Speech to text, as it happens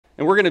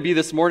And we're going to be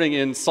this morning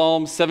in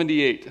Psalm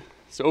 78.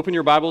 So open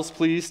your Bibles,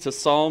 please, to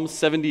Psalm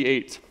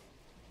 78.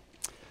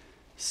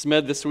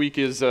 Smed this week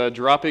is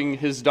dropping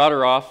his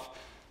daughter off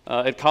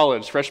at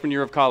college, freshman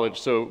year of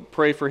college. So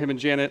pray for him and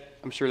Janet.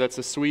 I'm sure that's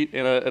a sweet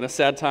and a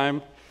sad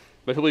time.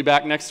 But he'll be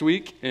back next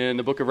week in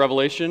the book of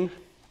Revelation.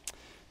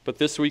 But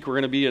this week we're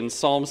going to be in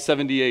Psalm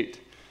 78.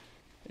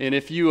 And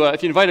if you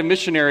invite a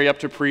missionary up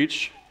to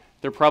preach,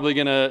 they're probably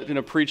going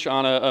to preach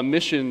on a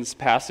missions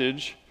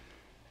passage.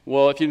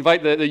 Well, if you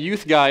invite the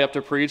youth guy up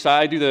to preach,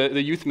 I do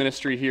the youth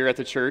ministry here at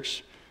the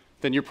church,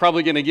 then you're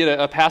probably going to get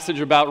a passage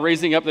about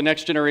raising up the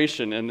next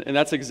generation. And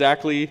that's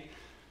exactly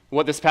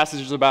what this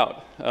passage is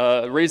about,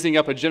 raising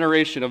up a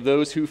generation of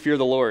those who fear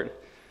the Lord.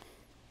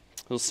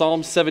 So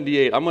Psalm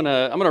 78, I'm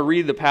gonna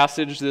read the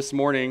passage this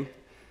morning,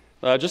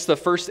 just the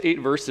first 8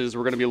 verses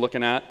we're going to be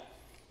looking at.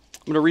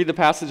 I'm going to read the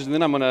passage, and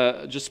then I'm going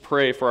to just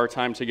pray for our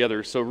time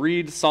together. So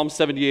read Psalm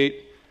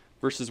 78,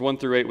 verses 1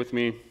 through 8 with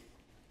me.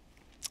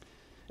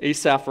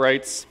 Asaph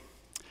writes,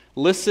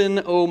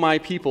 "Listen, O my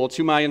people,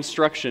 to my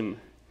instruction,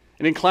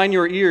 and incline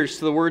your ears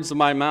to the words of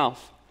my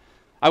mouth.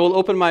 I will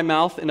open my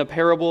mouth in a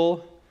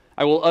parable.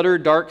 I will utter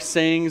dark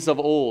sayings of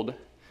old,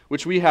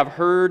 which we have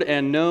heard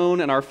and known,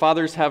 and our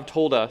fathers have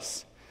told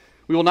us.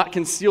 We will not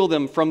conceal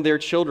them from their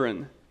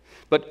children,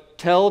 but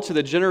tell to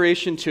the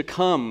generation to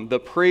come the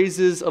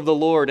praises of the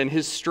Lord and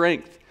his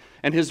strength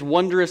and his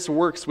wondrous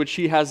works which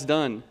he has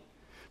done.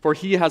 For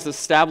he has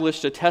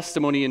established a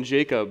testimony in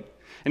Jacob,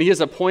 and he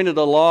has appointed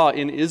a law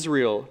in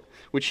Israel,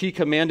 which he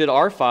commanded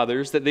our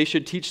fathers that they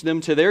should teach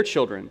them to their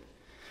children,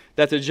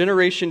 that the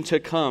generation to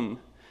come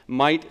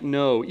might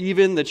know,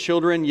 even the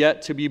children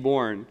yet to be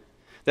born,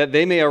 that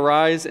they may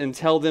arise and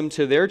tell them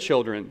to their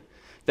children,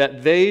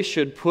 that they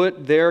should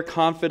put their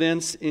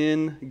confidence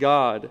in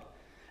God,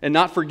 and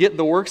not forget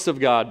the works of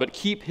God, but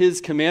keep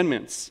his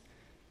commandments,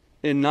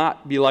 and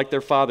not be like their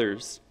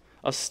fathers,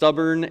 a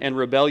stubborn and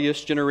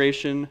rebellious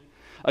generation,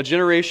 a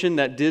generation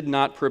that did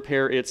not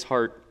prepare its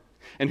heart,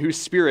 and whose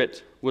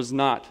spirit was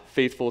not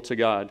faithful to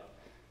God."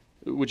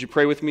 Would you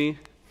pray with me?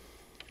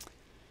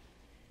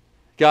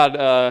 God,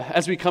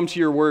 as we come to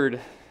your word,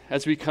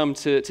 as we come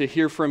to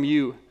hear from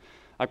you,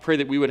 I pray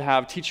that we would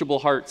have teachable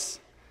hearts.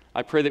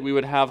 I pray that we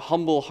would have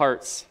humble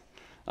hearts.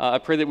 I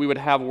pray that we would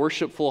have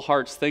worshipful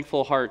hearts,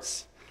 thankful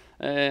hearts.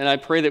 And I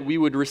pray that we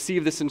would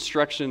receive this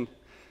instruction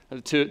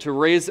to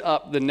raise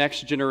up the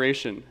next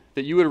generation,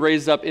 that you would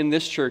raise up in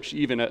this church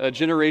even a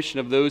generation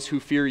of those who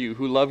fear you,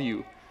 who love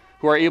you,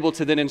 who are able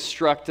to then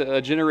instruct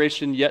a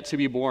generation yet to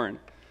be born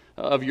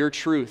of your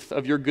truth,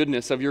 of your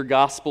goodness, of your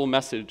gospel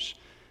message.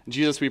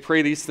 Jesus, we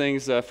pray these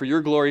things for your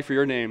glory, for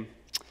your name.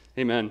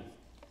 Amen.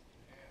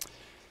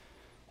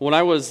 When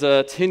I was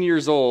 10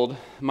 years old,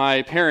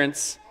 my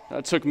parents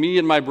took me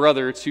and my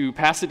brother to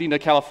Pasadena,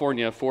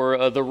 California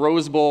for the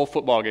Rose Bowl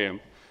football game.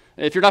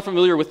 If you're not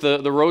familiar with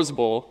the Rose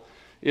Bowl,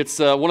 it's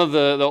one of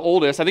the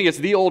oldest, I think it's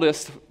the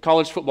oldest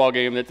college football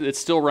game that's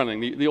still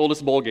running, the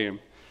oldest bowl game.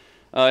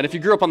 And if you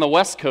grew up on the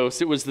West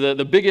Coast, it was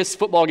the biggest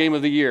football game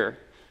of the year,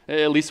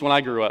 at least when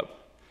I grew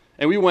up.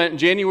 And we went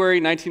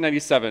January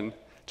 1997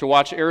 to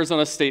watch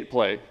Arizona State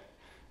play,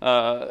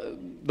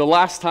 the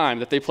last time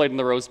that they played in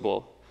the Rose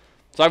Bowl.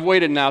 So I've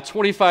waited now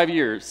 25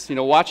 years,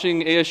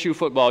 watching ASU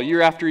football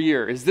year after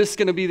year. Is this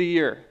going to be the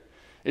year?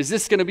 Is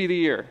this going to be the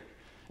year?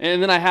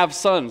 And then I have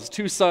sons,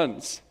 2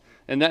 sons,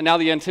 and that now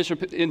the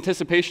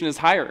anticipation is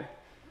higher.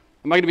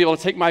 Am I going to be able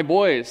to take my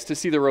boys to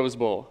see the Rose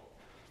Bowl?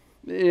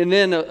 And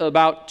then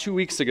about 2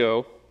 weeks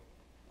ago,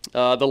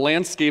 the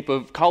landscape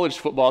of college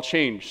football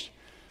changed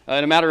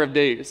in a matter of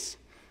days.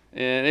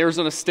 And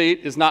Arizona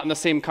State is not in the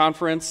same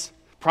conference,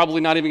 probably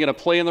not even going to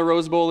play in the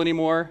Rose Bowl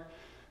anymore.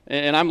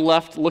 And I'm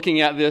left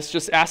looking at this,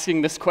 just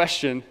asking this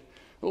question: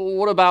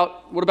 what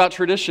about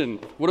tradition?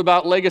 What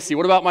about legacy?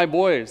 What about my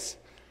boys?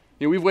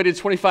 We've waited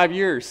 25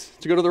 years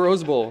to go to the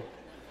Rose Bowl.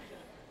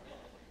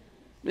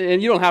 And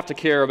you don't have to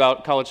care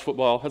about college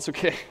football. That's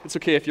okay. It's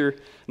okay if you're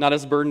not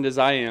as burdened as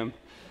I am.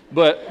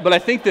 But I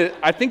think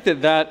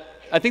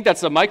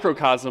that's a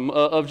microcosm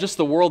of just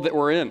the world that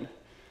we're in.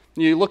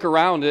 You look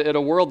around at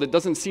a world that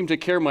doesn't seem to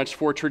care much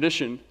for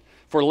tradition,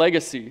 for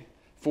legacy,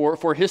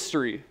 for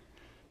history.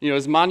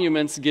 As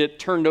monuments get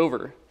turned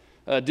over,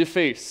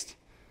 defaced,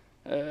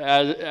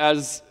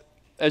 as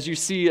you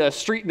see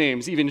street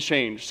names even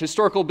changed,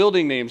 historical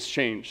building names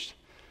changed.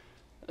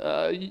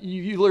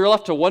 You're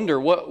left to wonder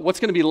what's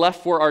going to be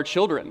left for our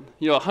children.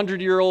 A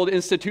 100-year-old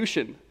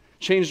institution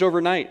changed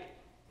overnight.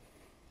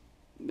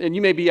 And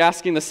you may be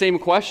asking the same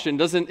question: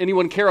 doesn't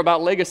anyone care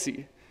about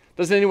legacy?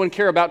 Doesn't anyone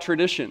care about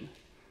tradition?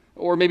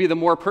 Or maybe the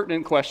more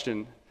pertinent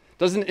question: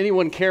 doesn't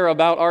anyone care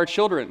about our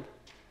children?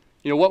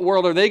 What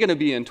world are they going to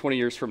be in 20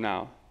 years from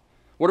now?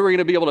 What are we going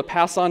to be able to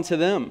pass on to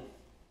them?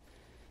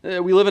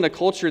 We live in a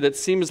culture that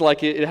seems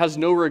like it has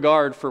no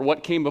regard for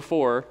what came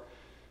before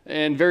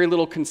and very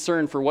little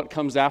concern for what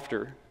comes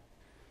after.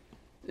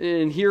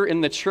 And here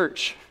in the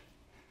church,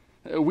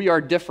 we are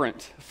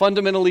different,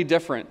 fundamentally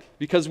different,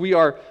 because we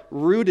are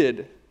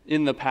rooted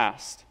in the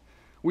past.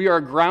 We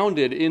are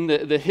grounded in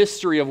the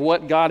history of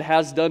what God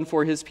has done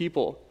for his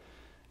people.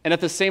 And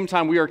at the same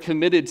time, we are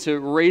committed to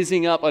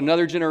raising up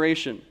another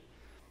generation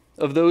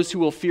of those who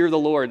will fear the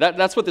Lord.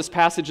 That's what this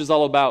passage is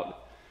all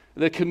about.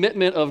 The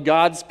commitment of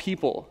God's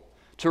people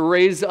to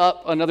raise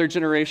up another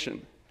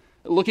generation.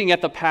 Looking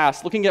at the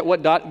past, looking at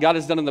what God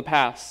has done in the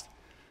past,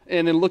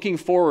 and then looking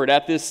forward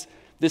at this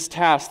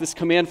task, this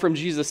command from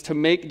Jesus to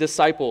make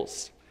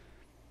disciples.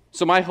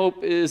 So my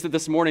hope is that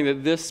this morning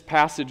that this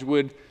passage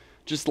would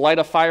just light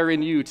a fire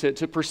in you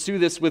to pursue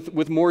this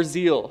with more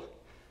zeal,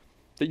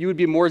 that you would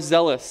be more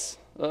zealous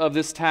of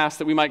this task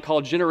that we might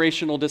call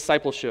generational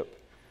discipleship,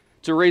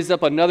 to raise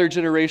up another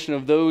generation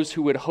of those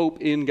who would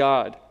hope in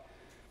God.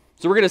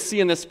 So we're going to see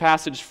in this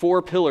passage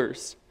 4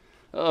 pillars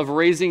of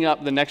raising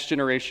up the next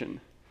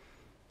generation.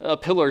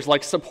 Pillars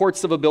like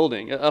supports of a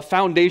building, a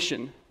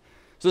foundation.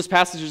 So this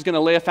passage is going to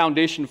lay a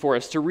foundation for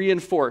us to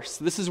reinforce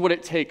this is what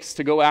it takes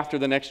to go after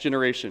the next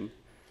generation.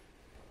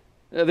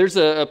 There's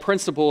a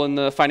principle in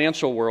the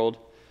financial world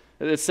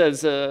that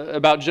says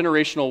about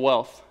generational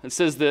wealth. It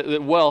says that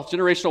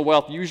generational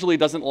wealth usually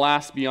doesn't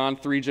last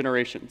beyond 3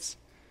 generations.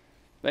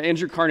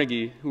 Andrew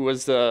Carnegie, who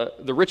was the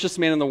richest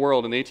man in the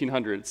world in the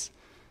 1800s,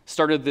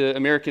 started the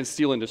American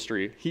steel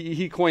industry.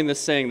 He coined this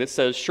saying that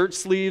says shirt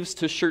sleeves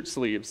to shirt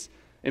sleeves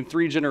in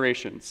 3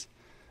 generations.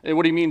 And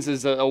what he means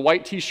is a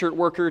white t-shirt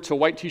worker to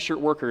white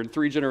t-shirt worker in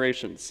 3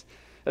 generations.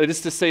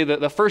 Just to say that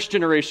the first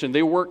generation,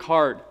 they work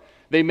hard,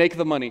 they make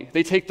the money,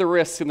 they take the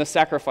risk and the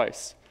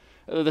sacrifice.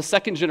 The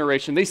second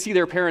generation, they see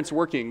their parents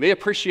working, they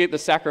appreciate the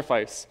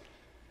sacrifice,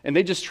 and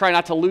they just try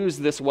not to lose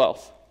this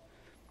wealth.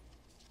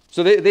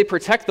 So they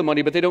protect the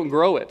money, but they don't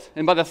grow it.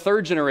 And by the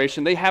third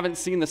generation, they haven't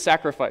seen the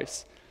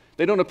sacrifice.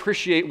 They don't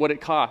appreciate what it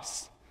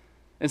costs.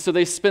 And so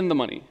they spend the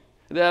money.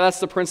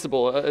 That's the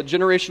principle.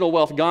 Generational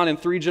wealth gone in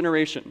 3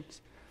 generations.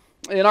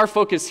 And our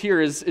focus here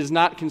is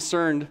not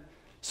concerned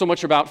so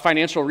much about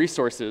financial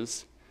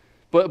resources,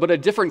 but a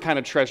different kind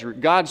of treasure,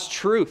 God's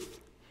truth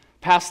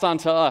passed on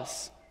to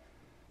us.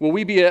 Will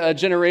we be a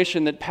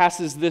generation that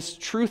passes this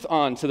truth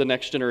on to the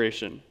next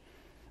generation?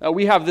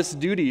 We have this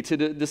duty to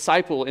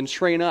disciple and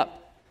train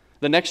up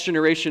the next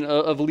generation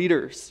of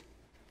leaders.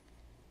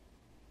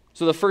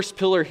 So the first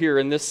pillar here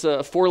in this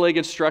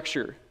 4-legged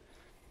structure,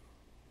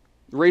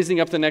 raising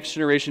up the next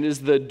generation,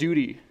 is the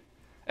duty.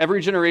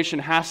 Every generation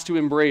has to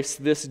embrace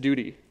this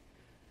duty.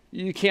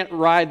 You can't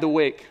ride the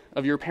wake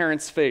of your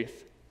parents'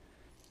 faith.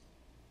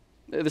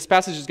 This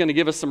passage is going to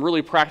give us some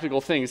really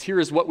practical things. Here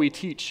is what we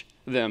teach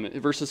them,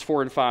 verses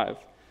 4 and 5.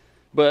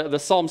 But the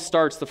psalm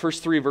starts, the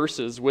first 3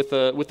 verses, with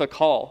a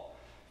call.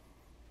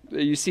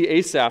 You see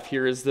Asaph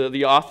here is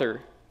the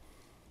author.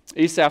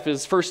 Asaph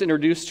is first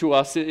introduced to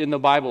us in the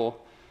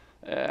Bible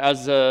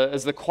as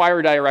the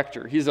choir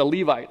director. He's a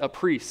Levite, a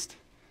priest.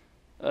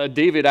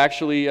 David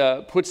actually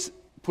puts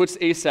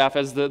Asaph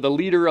as the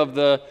leader of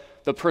the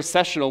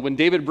processional when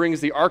David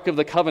brings the Ark of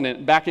the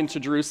Covenant back into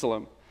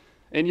Jerusalem.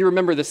 And you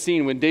remember the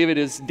scene when David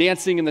is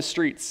dancing in the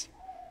streets.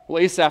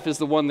 Well, Asaph is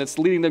the one that's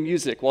leading the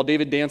music while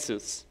David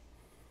dances.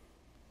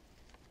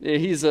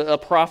 He's a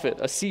prophet,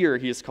 a seer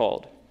he is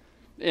called.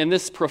 And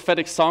this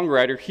prophetic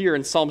songwriter here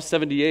in Psalm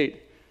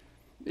 78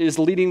 is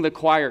leading the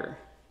choir.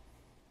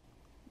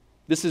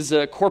 This is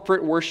a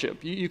corporate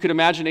worship. You could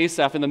imagine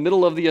Asaph in the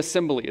middle of the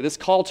assembly, this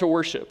call to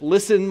worship.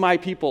 Listen, my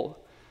people.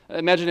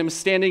 Imagine him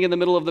standing in the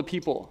middle of the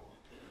people.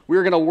 We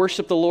are going to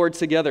worship the Lord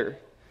together.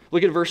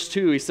 Look at verse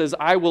 2. He says,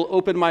 I will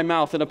open my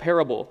mouth in a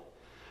parable.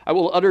 I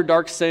will utter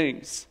dark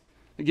sayings.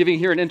 Giving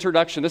here an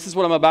introduction. This is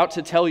what I'm about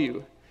to tell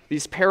you.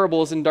 These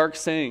parables and dark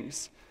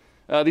sayings.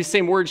 These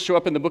same words show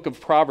up in the book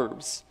of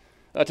Proverbs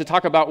to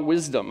talk about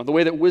wisdom, the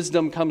way that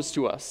wisdom comes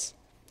to us.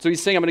 So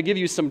he's saying, I'm going to give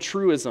you some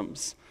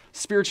truisms,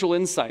 spiritual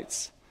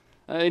insights,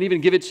 and even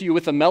give it to you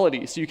with a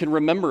melody so you can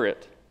remember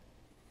it.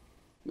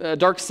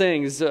 Dark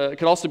sayings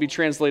could also be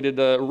translated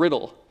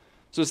riddle.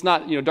 So it's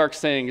not, dark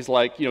sayings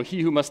like,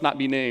 he who must not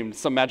be named,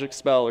 some magic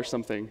spell or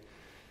something.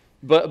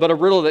 But a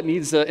riddle that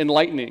needs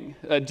enlightening,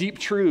 deep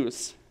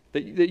truths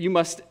that you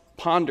must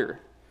ponder.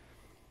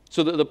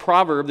 So the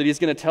proverb that he's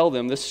going to tell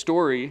them, this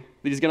story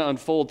that he's going to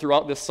unfold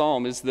throughout this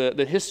psalm, is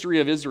the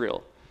history of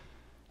Israel,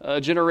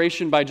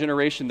 generation by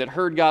generation that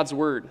heard God's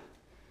word,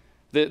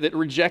 that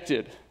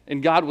rejected,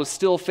 and God was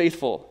still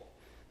faithful.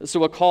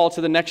 So a call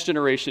to the next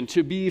generation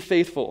to be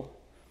faithful.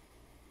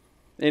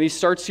 And he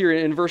starts here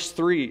in verse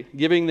 3,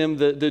 giving them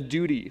the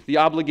duty, the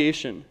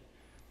obligation.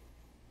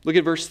 Look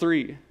at verse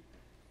 3.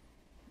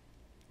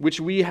 Which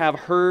we have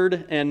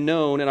heard and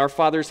known, and our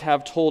fathers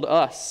have told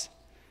us.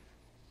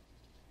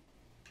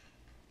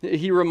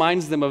 He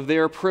reminds them of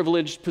their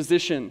privileged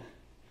position.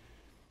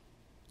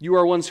 You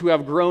are ones who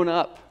have grown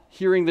up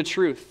hearing the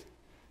truth,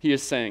 he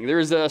is saying. There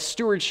is a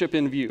stewardship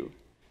in view.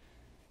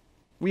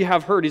 We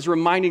have heard, he's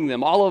reminding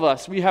them, all of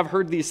us, we have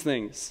heard these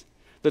things.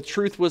 The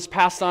truth was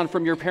passed on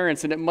from your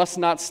parents, and it must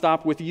not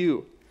stop with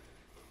you.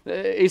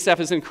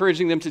 Asaph is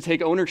encouraging them to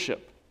take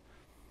ownership,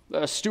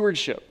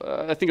 stewardship.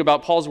 I think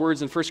about Paul's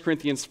words in 1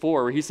 Corinthians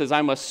 4, where he says,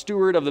 I'm a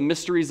steward of the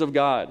mysteries of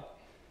God.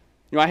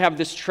 I have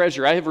this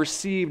treasure. I have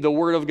received the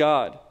word of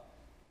God.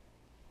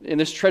 And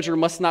this treasure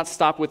must not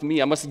stop with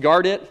me. I must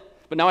guard it,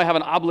 but now I have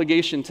an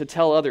obligation to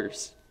tell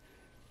others.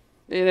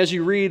 And as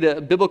you read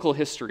biblical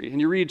history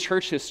and you read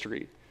church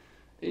history,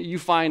 you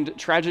find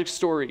tragic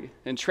story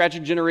and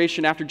tragic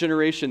generation after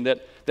generation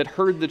that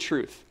heard the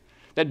truth,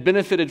 that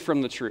benefited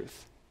from the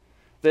truth,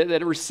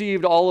 that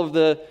received all of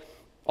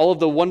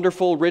the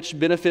wonderful, rich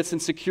benefits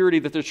and security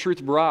that the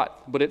truth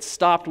brought, but it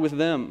stopped with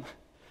them.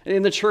 And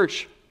in the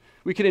church,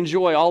 we can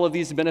enjoy all of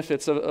these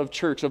benefits of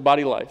church, of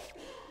body life,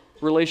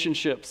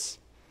 relationships,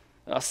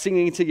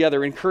 singing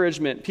together,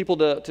 encouragement, people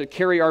to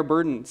carry our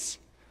burdens.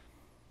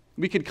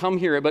 We could come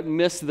here but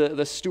miss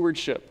the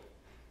stewardship,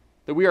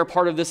 that we are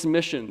part of this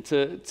mission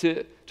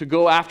to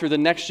go after the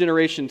next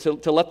generation,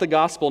 to let the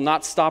gospel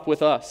not stop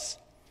with us.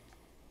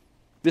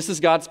 This is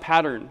God's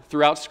pattern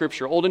throughout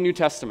Scripture, Old and New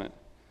Testament,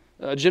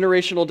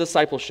 generational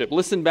discipleship.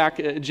 Listen back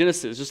at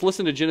Genesis. Just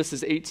listen to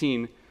Genesis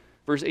 18,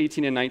 verse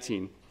 18 and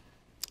 19.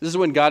 This is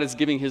when God is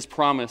giving his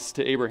promise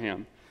to Abraham.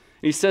 And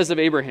he says of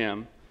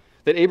Abraham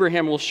that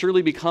Abraham will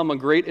surely become a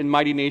great and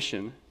mighty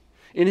nation.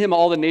 In him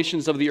all the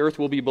nations of the earth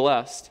will be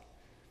blessed.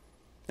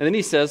 And then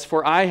he says,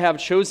 for I have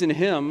chosen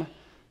him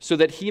so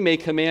that he may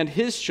command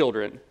his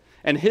children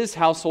and his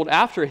household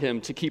after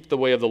him to keep the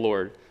way of the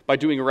Lord by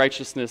doing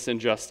righteousness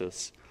and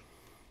justice.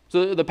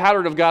 So the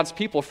pattern of God's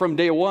people from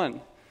day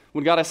one,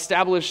 when God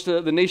established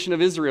the nation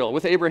of Israel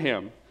with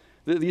Abraham,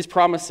 these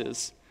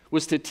promises,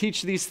 was to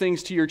teach these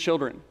things to your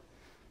children.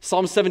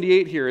 Psalm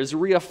 78 here is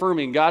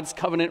reaffirming God's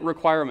covenant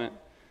requirement.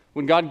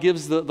 When God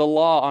gives the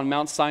law on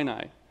Mount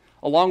Sinai,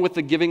 along with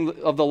the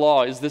giving of the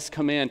law is this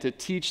command to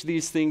teach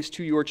these things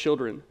to your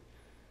children.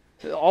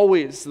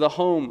 Always the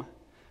home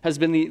has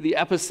been the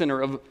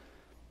epicenter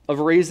of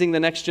raising the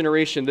next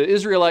generation. The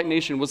Israelite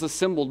nation was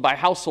assembled by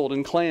household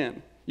and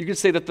clan. You could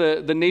say that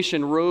the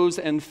nation rose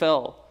and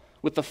fell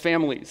with the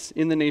families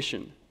in the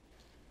nation.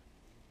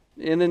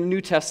 In the New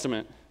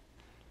Testament,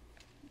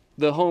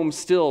 the home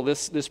still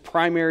this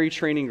primary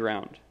training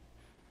ground.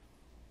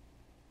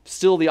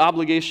 Still the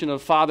obligation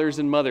of fathers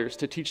and mothers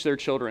to teach their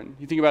children.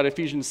 You think about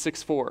Ephesians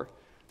 6:4,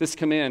 this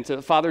command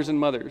to fathers and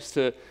mothers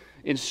to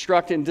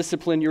instruct and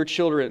discipline your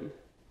children.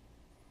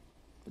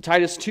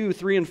 Titus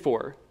 2:3 and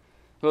 4.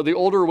 Well, the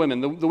older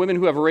women, the women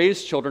who have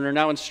raised children, are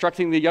now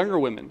instructing the younger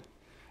women.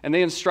 And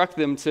they instruct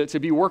them to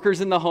be workers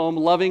in the home,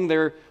 loving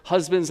their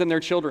husbands and their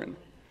children.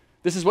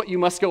 This is what you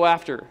must go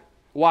after,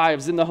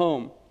 wives in the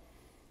home.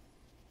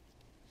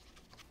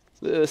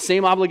 The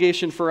same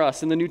obligation for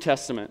us in the New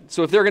Testament.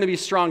 So if there are going to be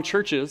strong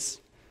churches,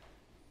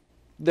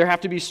 there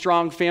have to be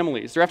strong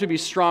families. There have to be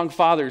strong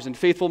fathers and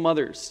faithful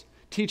mothers,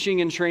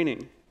 teaching and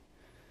training.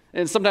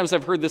 And sometimes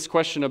I've heard this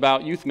question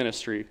about youth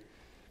ministry.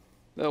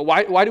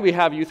 Why do we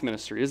have youth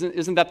ministry?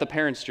 Isn't that the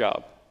parents'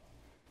 job?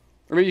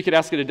 Or maybe you could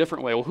ask it a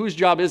different way. Well, whose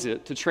job is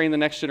it to train the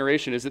next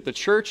generation? Is it the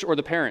church or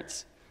the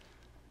parents?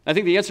 I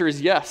think the answer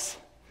is yes.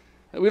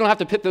 We don't have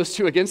to pit those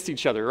two against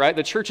each other, right?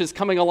 The church is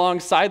coming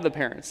alongside the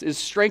parents, is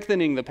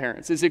strengthening the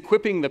parents, is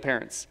equipping the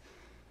parents,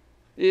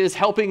 is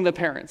helping the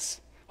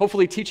parents,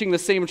 hopefully teaching the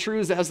same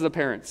truths as the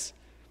parents,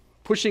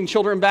 pushing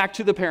children back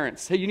to the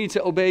parents. Hey, you need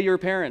to obey your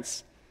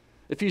parents.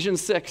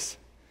 Ephesians 6,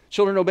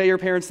 children, obey your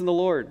parents in the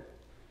Lord.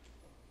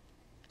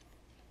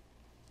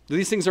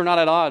 These things are not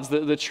at odds.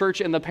 The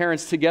church and the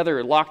parents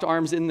together locked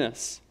arms in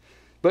this.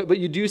 But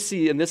you do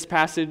see in this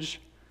passage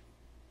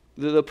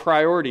the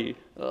priority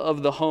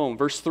of the home.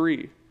 Verse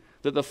 3,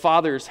 that the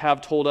fathers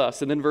have told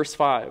us. And then verse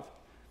 5,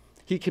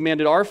 he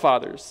commanded our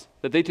fathers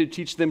that they should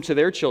teach them to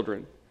their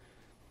children.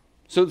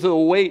 So the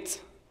weight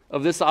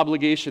of this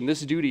obligation,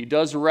 this duty,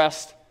 does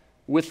rest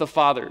with the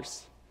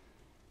fathers,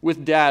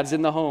 with dads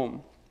in the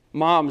home,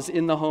 moms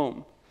in the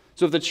home.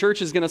 So if the church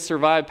is going to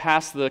survive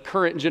past the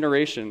current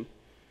generation,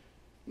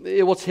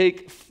 it will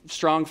take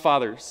strong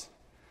fathers,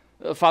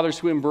 fathers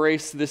who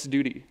embrace this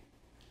duty,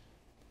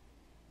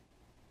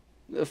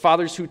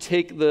 fathers who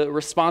take the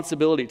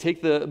responsibility,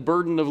 take the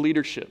burden of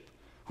leadership,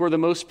 who are the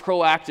most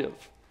proactive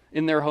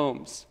in their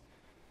homes.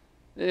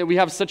 We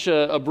have such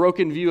a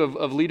broken view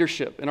of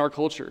leadership in our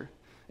culture.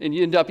 And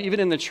you end up, even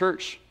in the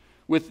church,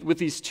 with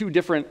these two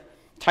different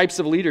types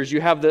of leaders.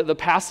 You have the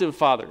passive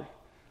father,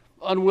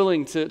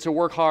 unwilling to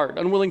work hard,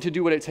 unwilling to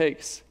do what it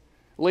takes,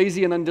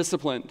 lazy and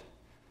undisciplined,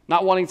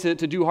 not wanting to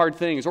do hard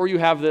things. Or you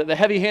have the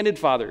heavy-handed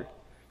father,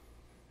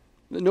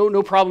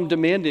 no problem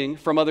demanding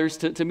from others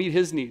to meet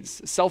his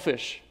needs,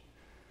 selfish,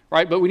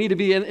 right? But we need to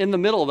be in the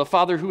middle, the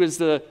father who is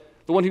the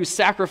one who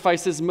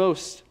sacrifices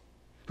most,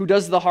 who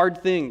does the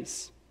hard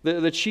things,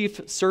 the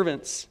chief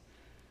servants,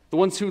 the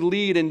ones who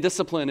lead in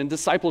discipline and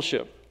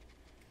discipleship.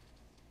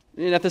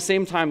 And at the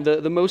same time,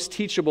 the most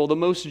teachable, the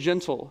most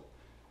gentle.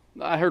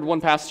 I heard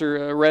one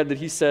pastor read that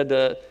he said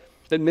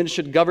that men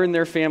should govern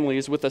their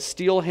families with a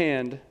steel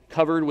hand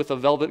covered with a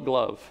velvet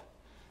glove.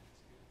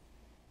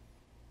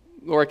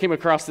 Or I came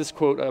across this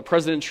quote,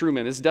 President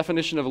Truman, his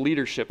definition of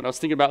leadership, and I was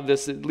thinking about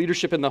this,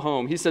 leadership in the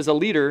home. He says, a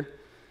leader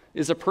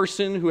is a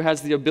person who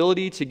has the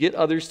ability to get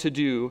others to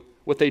do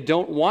what they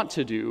don't want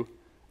to do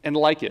and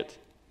like it.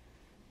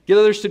 Get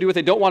others to do what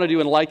they don't want to do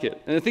and like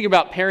it. And think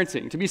about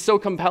parenting, to be so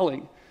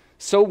compelling,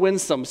 so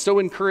winsome, so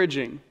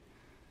encouraging,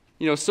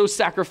 so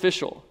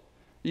sacrificial.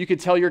 You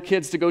could tell your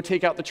kids to go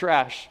take out the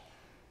trash,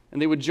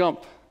 and they would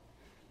jump.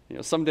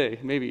 Someday,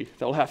 maybe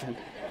that'll happen.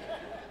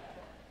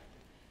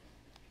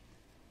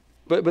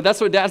 But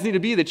that's what dads need to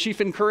be, the chief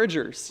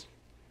encouragers,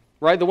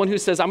 right? The one who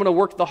says, I'm going to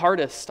work the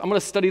hardest. I'm going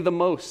to study the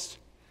most.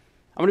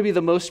 I'm going to be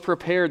the most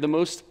prepared, the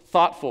most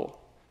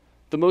thoughtful,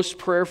 the most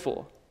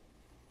prayerful.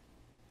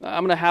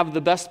 I'm going to have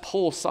the best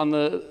pulse on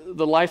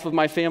the life of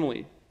my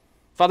family.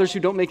 Fathers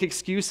who don't make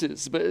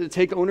excuses, but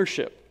take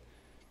ownership.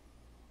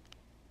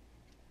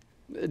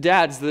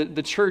 Dads,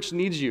 the church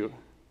needs you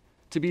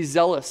to be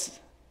zealous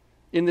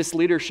in this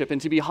leadership and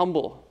to be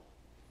humble.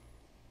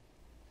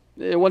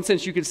 In one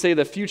sense, you could say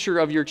the future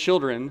of your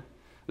children,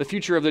 the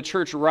future of the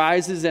church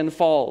rises and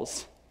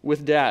falls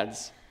with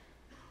dads.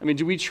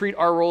 Do we treat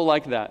our role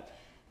like that?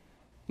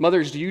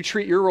 Mothers, do you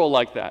treat your role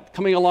like that?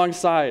 Coming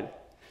alongside,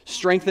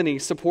 strengthening,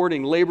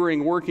 supporting,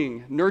 laboring,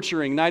 working,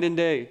 nurturing night and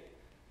day.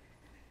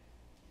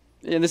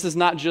 And this is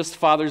not just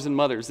fathers and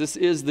mothers. This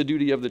is the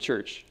duty of the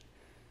church.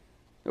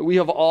 We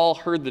have all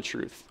heard the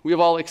truth. We have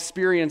all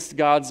experienced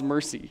God's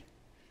mercy.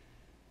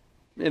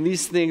 And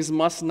these things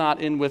must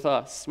not end with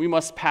us. We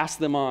must pass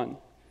them on.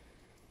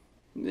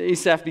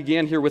 Asaph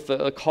began here with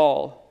a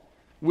call.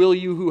 Will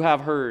you who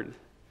have heard?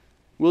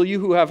 Will you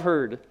who have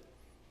heard?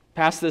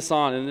 Pass this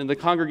on. And the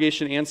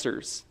congregation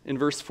answers in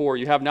verse 4.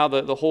 You have now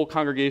the whole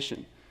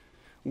congregation.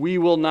 We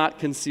will not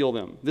conceal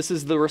them. This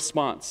is the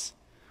response.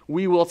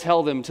 We will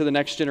tell them to the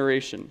next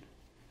generation.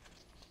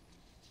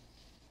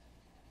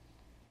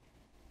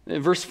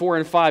 In verse 4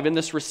 and 5, in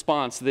this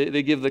response,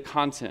 they give the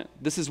content.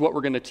 This is what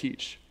we're going to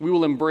teach. We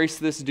will embrace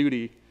this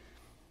duty,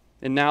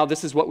 and now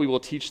this is what we will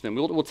teach them.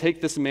 We'll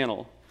take this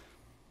mantle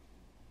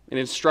and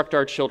instruct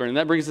our children. And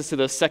that brings us to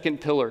the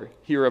second pillar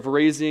here of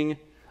raising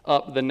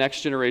up the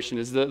next generation,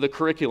 is the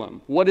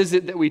curriculum. What is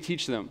it that we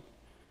teach them?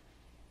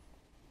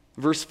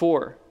 Verse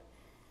 4,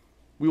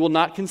 we will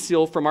not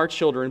conceal from our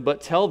children,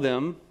 but tell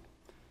them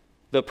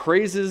the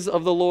praises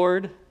of the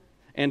Lord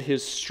and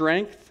his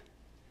strength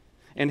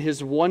and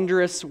his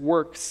wondrous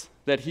works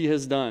that he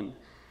has done.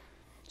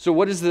 So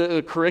what is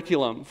the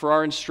curriculum for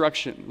our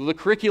instruction? Well, the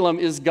curriculum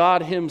is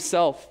God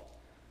himself,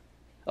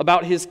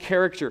 about his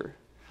character,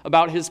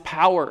 about his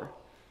power,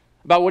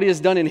 about what he has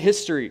done in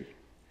history.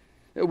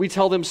 We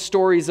tell them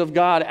stories of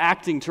God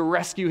acting to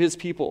rescue his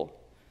people.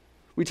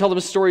 We tell them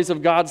stories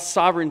of God's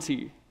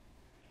sovereignty.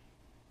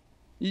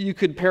 You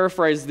could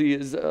paraphrase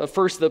these.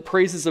 First, the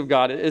praises of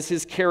God as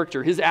his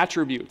character, his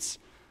attributes.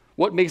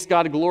 What makes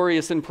God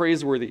glorious and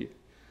praiseworthy?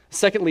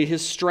 Secondly,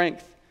 his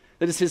strength.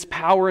 That is his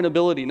power and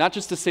ability. Not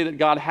just to say that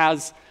God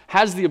has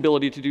the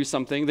ability to do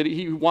something, that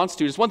he wants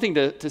to. It's one thing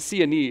to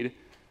see a need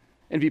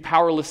and be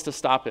powerless to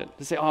stop it.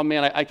 To say, oh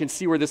man, I can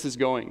see where this is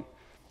going.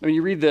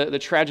 You read the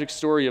tragic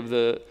story of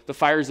the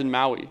fires in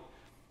Maui.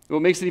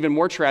 What makes it even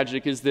more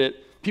tragic is that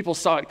people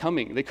saw it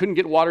coming. They couldn't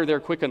get water there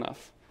quick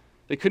enough.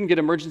 They couldn't get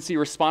emergency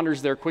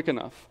responders there quick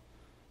enough.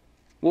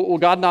 Well,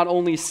 God not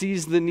only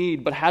sees the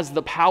need, but has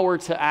the power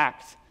to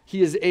act.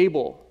 He is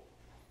able.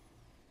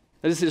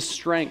 That is his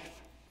strength.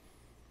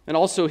 And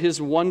also his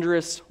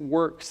wondrous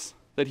works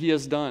that he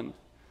has done.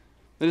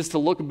 That is to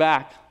look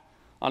back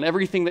on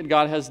everything that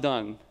God has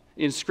done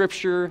in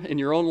Scripture, in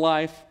your own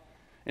life,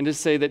 and to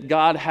say that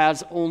God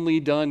has only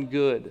done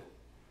good.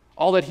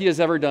 All that he has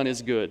ever done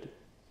is good.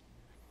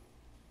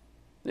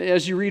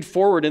 As you read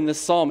forward in this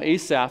psalm,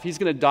 Asaph, he's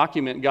going to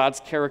document God's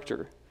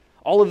character.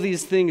 All of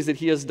these things that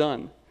he has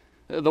done.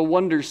 The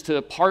wonders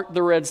to part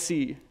the Red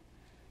Sea.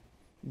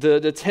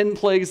 The 10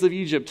 plagues of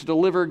Egypt to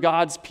deliver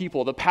God's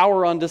people. The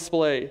power on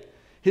display.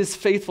 His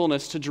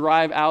faithfulness to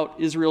drive out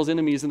Israel's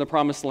enemies in the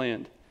Promised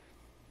Land.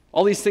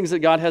 All these things that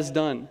God has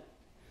done.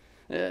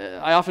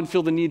 I often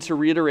feel the need to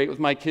reiterate with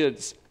my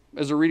kids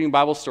as we're reading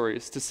Bible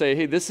stories to say,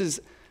 hey, this is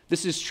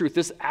truth.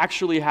 This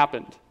actually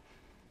happened.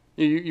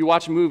 You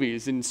watch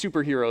movies and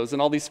superheroes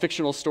and all these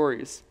fictional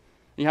stories.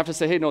 And you have to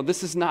say, hey, no,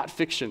 this is not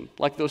fiction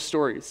like those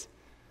stories.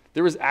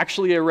 There was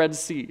actually a Red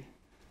Sea.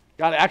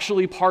 God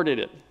actually parted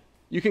it.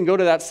 You can go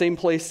to that same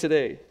place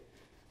today.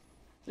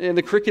 And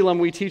the curriculum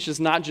we teach is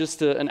not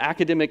just an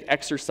academic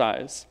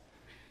exercise.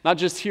 Not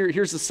just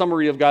here's a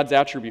summary of God's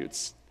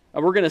attributes.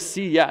 And we're going to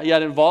see,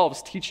 it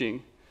involves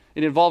teaching.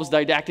 It involves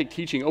didactic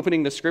teaching,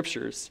 opening the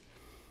Scriptures.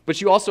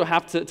 But you also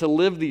have to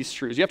live these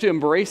truths. You have to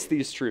embrace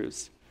these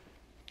truths.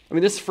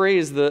 This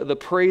phrase, the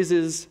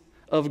praises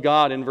of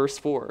God in verse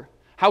 4.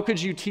 How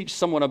could you teach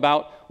someone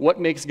about what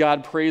makes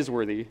God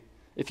praiseworthy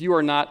if you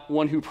are not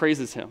one who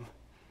praises him?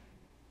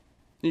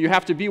 You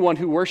have to be one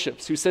who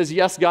worships, who says,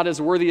 yes, God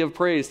is worthy of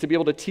praise, to be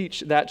able to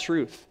teach that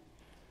truth.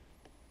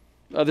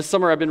 This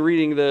summer I've been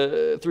reading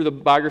through the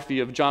biography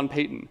of John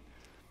Paton.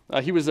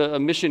 He was a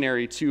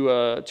missionary to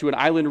an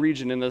island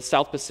region in the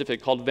South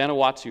Pacific called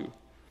Vanuatu,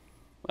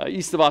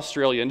 east of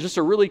Australia, and just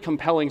a really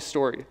compelling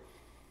story.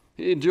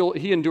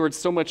 He endured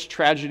so much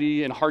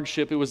tragedy and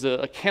hardship. It was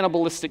a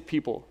cannibalistic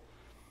people.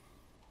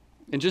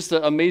 And just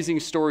amazing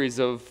stories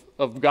of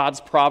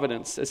God's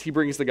providence as he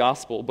brings the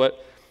gospel.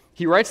 But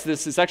he writes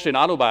this, it's actually an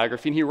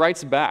autobiography, and he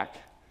writes back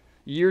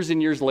years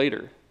and years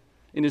later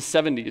in his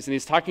 70s, and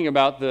he's talking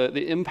about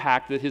the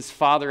impact that his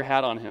father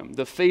had on him,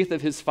 the faith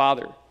of his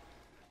father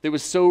that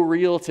was so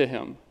real to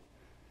him.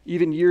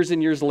 even years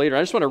and years later.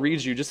 I just want to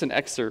read you just an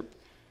excerpt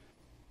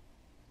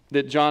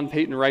that John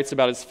Payton writes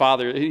about his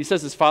father. He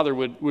says his father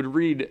would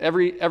read,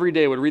 every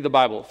day would read the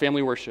Bible,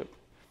 family worship.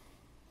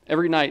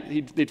 Every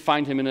night they'd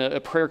find him in a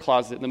prayer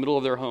closet in the middle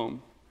of their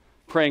home,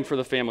 praying for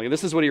the family.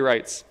 This is what he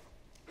writes.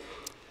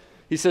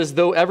 He says,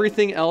 though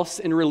everything else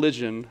in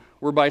religion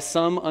were by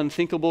some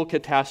unthinkable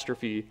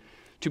catastrophe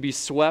to be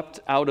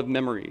swept out of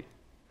memory,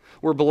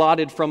 were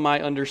blotted from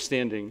my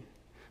understanding,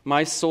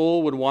 my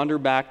soul would wander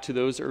back to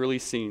those early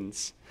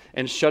scenes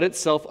and shut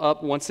itself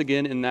up once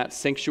again in that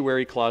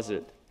sanctuary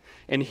closet,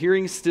 and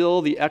hearing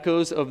still the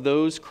echoes of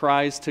those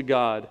cries to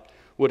God,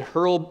 would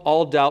hurl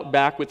all doubt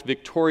back with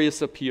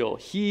victorious appeal.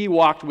 He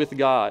walked with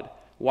God,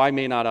 why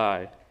may not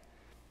I?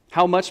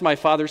 How much my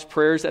father's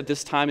prayers at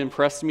this time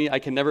impressed me, I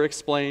can never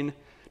explain,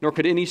 nor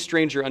could any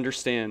stranger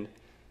understand.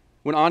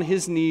 When on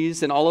his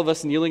knees and all of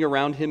us kneeling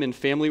around him in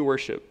family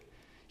worship,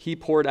 he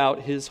poured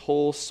out his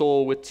whole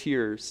soul with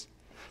tears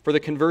for the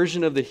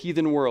conversion of the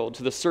heathen world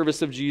to the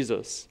service of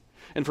Jesus,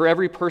 and for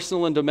every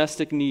personal and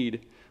domestic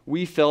need,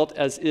 we felt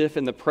as if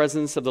in the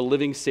presence of the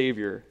living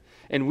Savior,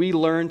 and we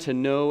learned to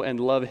know and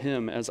love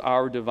him as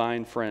our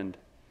divine friend.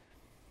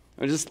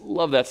 I just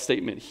love that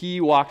statement.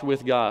 He walked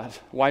with God.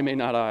 Why may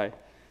not I?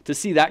 To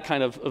see that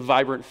kind of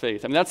vibrant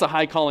faith. I mean, that's a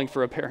high calling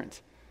for a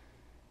parent.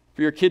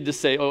 For your kid to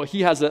say, oh,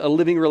 he has a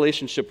living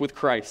relationship with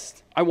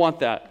Christ. I want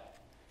that.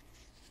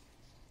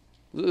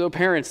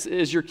 Parents,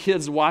 as your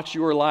kids watch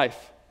your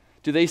life,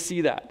 do they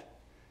see that?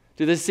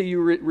 Do they see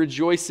you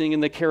rejoicing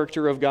in the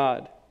character of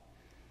God?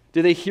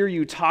 Do they hear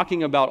you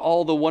talking about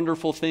all the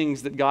wonderful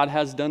things that God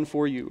has done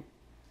for you?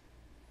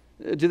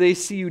 Do they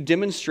see you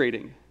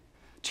demonstrating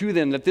to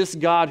them that this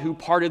God who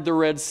parted the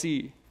Red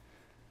Sea,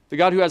 the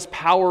God who has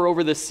power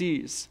over the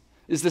seas,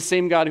 is the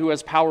same God who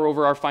has power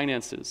over our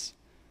finances,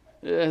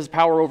 has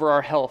power over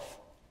our health,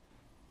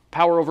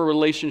 power over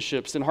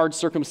relationships in hard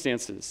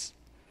circumstances?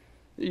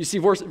 You see,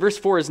 verse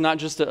 4 is not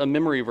just a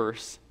memory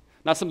verse,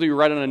 not something we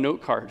write on a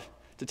note card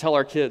to tell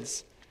our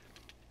kids.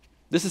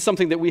 This is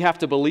something that we have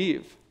to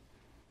believe.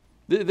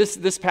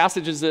 This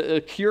passage is a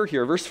cure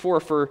here. Verse 4,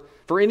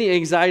 for any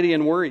anxiety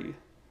and worry.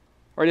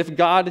 Right? If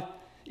God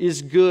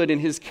is good in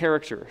his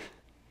character,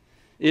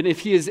 and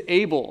if he is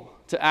able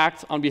to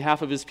act on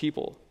behalf of his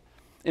people,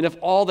 and if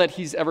all that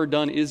he's ever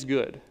done is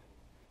good,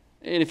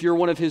 and if you're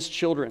one of his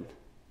children,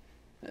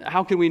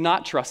 how can we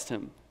not trust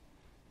him?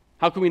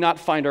 How can we not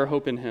find our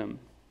hope in him?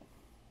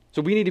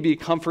 So we need to be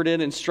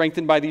comforted and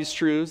strengthened by these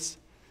truths,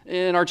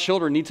 and our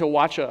children need to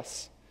watch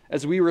us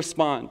as we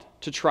respond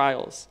to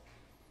trials,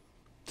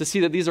 to see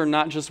that these are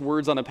not just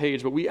words on a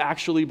page, but we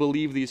actually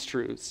believe these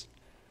truths.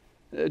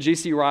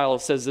 J.C. Ryle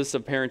says this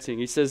of parenting.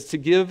 He says, to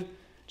give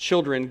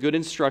children good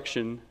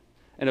instruction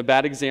and a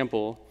bad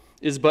example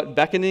is but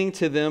beckoning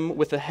to them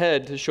with a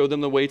head to show them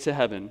the way to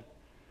heaven,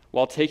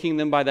 while taking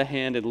them by the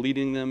hand and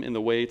leading them in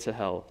the way to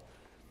hell.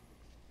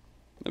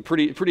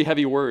 Pretty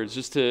heavy words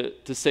just to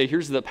say,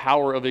 here's the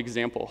power of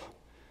example.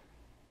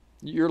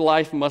 Your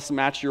life must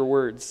match your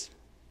words.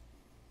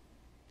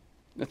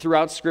 And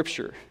throughout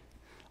Scripture,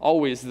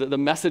 always the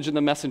message and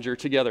the messenger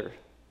together.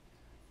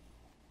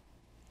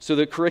 So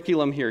the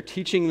curriculum here,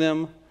 teaching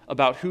them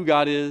about who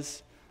God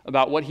is,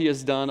 about what he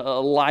has done, a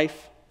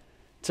life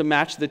to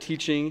match the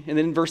teaching. And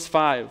then in verse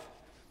 5,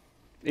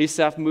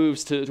 Asaph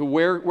moves to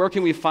where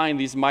can we find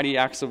these mighty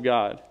acts of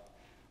God?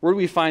 Where do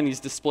we find these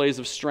displays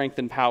of strength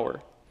and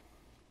power?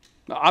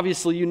 Now,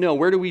 obviously, you know,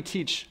 where do we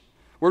teach?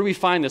 Where do we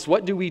find this?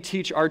 What do we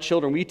teach our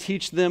children? We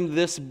teach them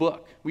this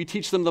book. We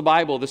teach them the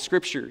Bible, the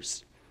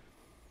Scriptures.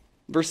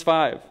 Verse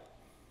 5,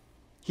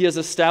 he has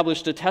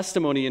established a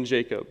testimony in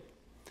Jacob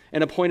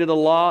and appointed a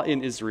law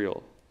in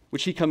Israel,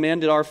 which he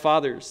commanded our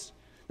fathers,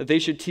 that they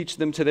should teach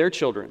them to their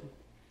children.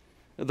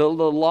 The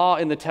law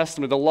in the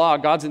Testament, the law,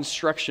 God's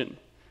instruction.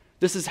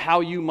 This is how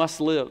you must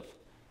live.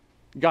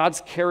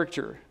 God's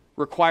character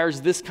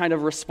requires this kind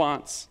of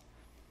response.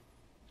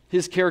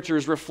 His character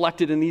is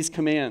reflected in these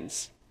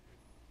commands.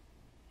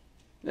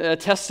 A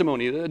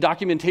testimony, a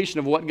documentation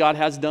of what God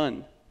has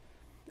done.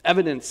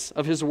 Evidence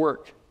of his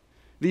work.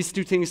 These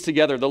two things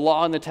together, the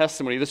law and the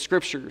testimony, the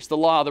Scriptures, the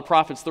law, the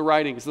prophets, the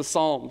writings, the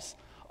Psalms,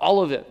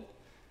 all of it.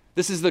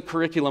 This is the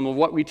curriculum of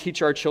what we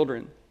teach our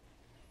children.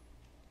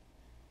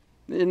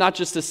 And not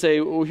just to say,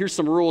 well, here's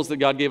some rules that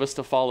God gave us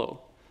to follow,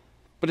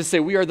 but to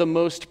say we are the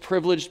most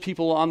privileged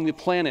people on the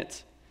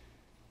planet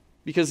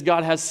because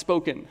God has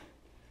spoken.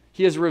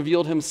 He has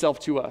revealed himself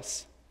to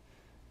us.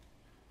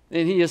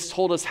 And he has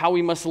told us how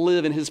we must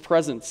live in his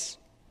presence.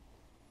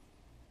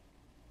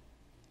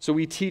 So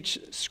we teach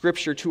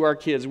Scripture to our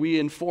kids. We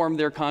inform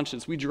their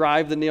conscience. We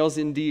drive the nails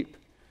in deep.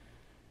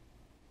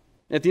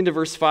 At the end of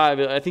verse 5,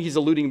 I think he's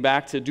alluding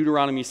back to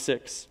Deuteronomy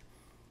 6,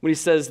 when he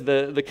says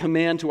the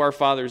command to our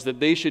fathers that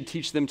they should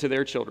teach them to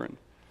their children.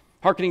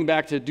 Hearkening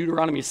back to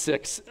Deuteronomy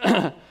 6,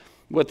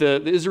 what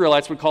the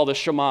Israelites would call the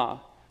Shema.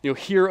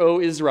 Hear, O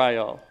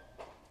Israel,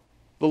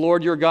 the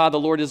Lord your God, the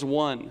Lord is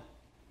one.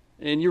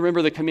 And you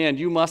remember the command,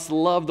 you must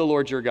love the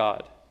Lord your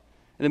God.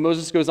 And then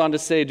Moses goes on to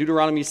say,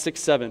 Deuteronomy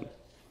 6:7,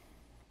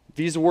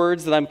 These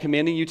words that I'm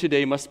commanding you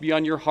today must be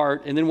on your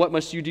heart, and then what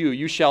must you do?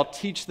 You shall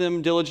teach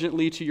them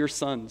diligently to your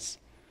sons.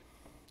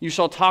 You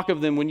shall talk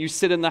of them when you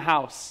sit in the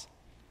house,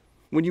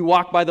 when you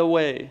walk by the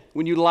way,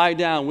 when you lie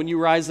down, when you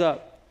rise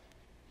up.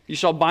 You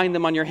shall bind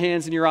them on your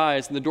hands and your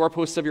eyes and the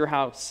doorposts of your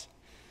house.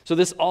 So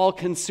this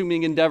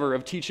all-consuming endeavor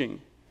of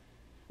teaching,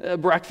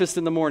 breakfast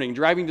in the morning,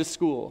 driving to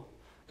school,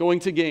 going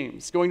to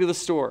games, going to the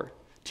store,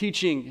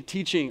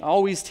 teaching,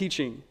 always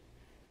teaching.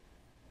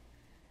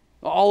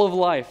 All of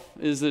life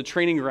is a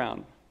training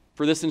ground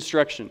for this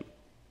instruction.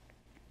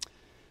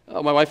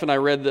 My wife and I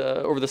read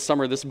over the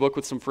summer this book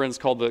with some friends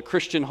called The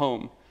Christian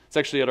Home. It's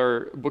actually at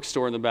our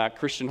bookstore in the back,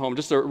 Christian Home.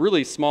 Just a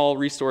really small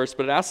resource,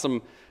 but it asks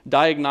some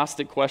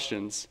diagnostic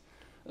questions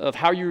of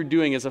how you're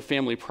doing as a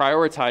family,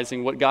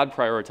 prioritizing what God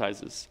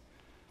prioritizes.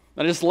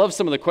 And I just love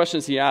some of the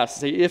questions he asks.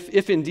 Say,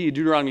 if indeed,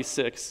 Deuteronomy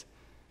 6,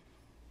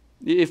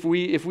 if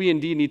we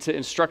indeed need to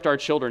instruct our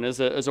children as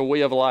a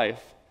way of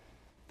life,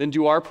 then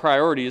do our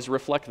priorities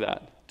reflect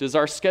that? Does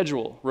our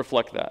schedule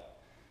reflect that?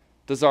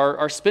 Does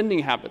our spending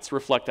habits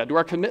reflect that? Do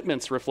our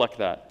commitments reflect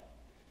that?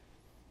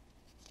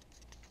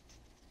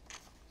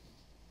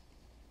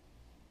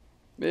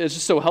 It's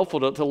just so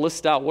helpful to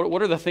list out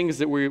what are the things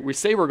that we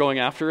say we're going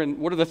after and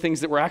what are the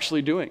things that we're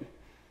actually doing.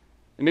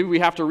 And maybe we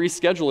have to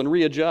reschedule and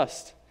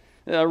readjust.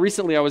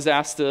 Recently I was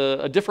asked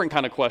a different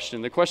kind of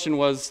question. The question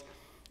was,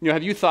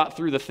 have you thought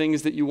through the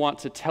things that you want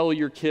to tell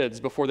your kids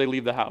before they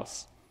leave the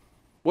house?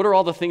 What are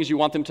all the things you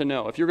want them to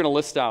know? If you're going to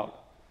list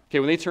out, okay,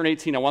 when they turn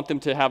 18, I want them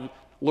to have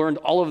learned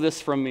all of this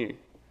from me.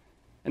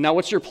 And now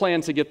what's your plan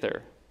to get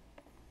there?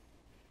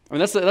 I mean,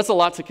 that's a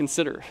lot to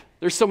consider.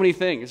 There's so many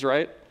things,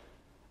 right?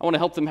 I want to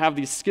help them have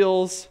these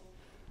skills.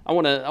 I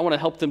want to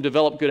help them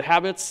develop good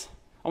habits.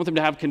 I want them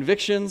to have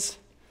convictions.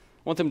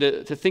 I want them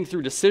to think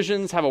through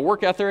decisions, have a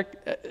work ethic.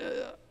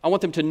 I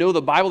want them to know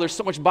the Bible. There's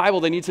so much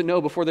Bible they need to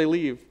know before they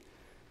leave.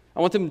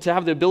 I want them to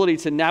have the ability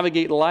to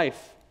navigate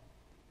life.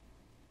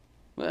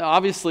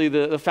 Obviously,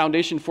 the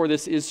foundation for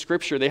this is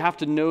Scripture. They have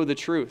to know the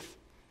truth.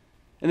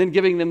 And then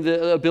giving them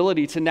the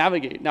ability to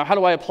navigate. Now, how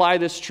do I apply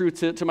this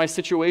truth to my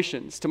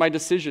situations, to my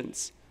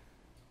decisions?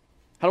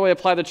 How do I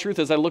apply the truth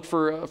as I look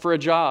for a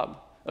job,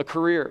 a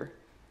career,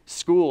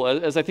 school,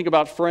 as I think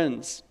about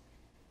friends?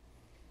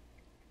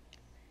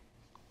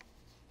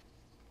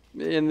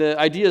 And the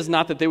idea is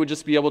not that they would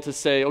just be able to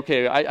say,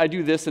 okay, I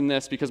do this and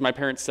this because my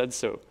parents said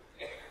so.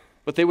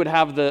 But they would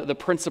have the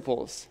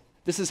principles.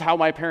 This is how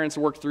my parents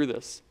worked through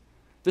this.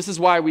 This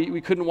is why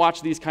we couldn't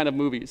watch these kind of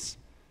movies.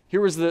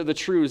 Here was the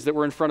truths that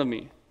were in front of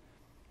me.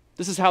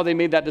 This is how they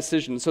made that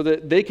decision so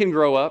that they can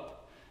grow up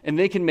and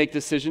they can make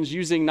decisions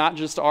using not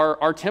just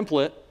our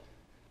template,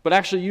 but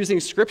actually using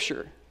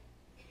Scripture.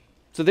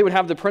 So they would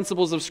have the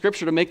principles of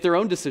Scripture to make their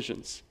own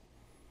decisions.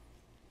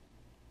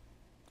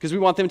 Because we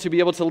want them to be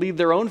able to lead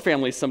their own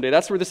families someday.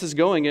 That's where this is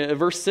going in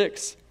verse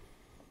 6.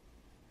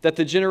 That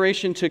the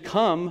generation to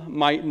come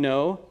might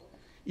know,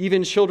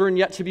 even children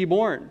yet to be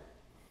born.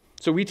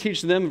 So we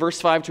teach them, verse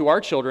 5, to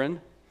our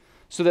children,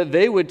 so that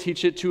they would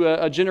teach it to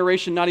a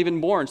generation not even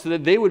born, so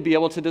that they would be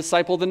able to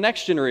disciple the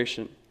next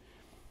generation.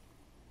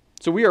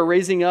 So we are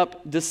raising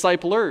up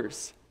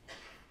disciplers,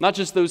 not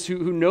just those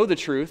who know the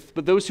truth,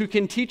 but those who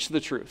can teach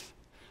the truth.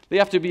 They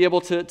have to be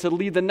able to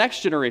lead the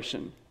next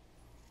generation.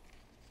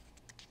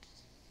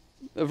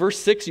 Verse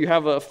 6, you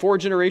have 4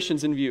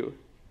 generations in view.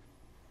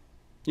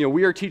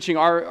 We are teaching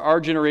our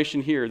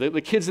generation here,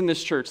 the kids in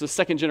this church, the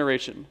second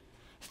generation,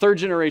 third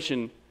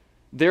generation,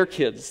 their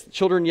kids,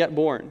 children yet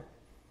born.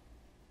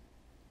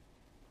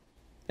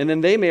 And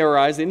then they may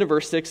arise, into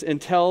verse 6, and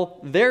tell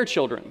their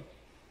children,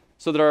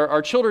 so that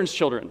our children's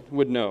children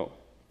would know,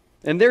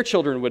 and their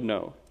children would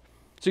know.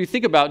 So you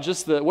think about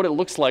just what it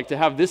looks like to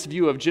have this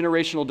view of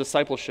generational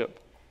discipleship.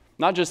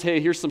 Not just, hey,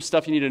 here's some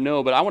stuff you need to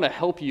know, but I want to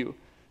help you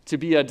to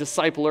be a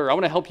discipler. I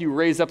want to help you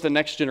raise up the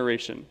next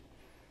generation.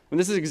 And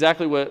this is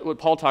exactly what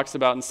Paul talks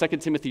about in 2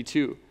 Timothy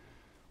 2,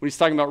 when he's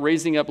talking about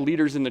raising up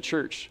leaders in the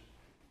church.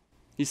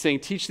 He's saying,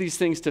 teach these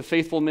things to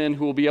faithful men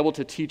who will be able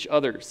to teach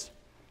others.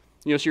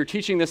 So you're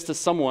teaching this to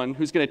someone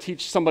who's going to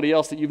teach somebody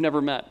else that you've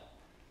never met.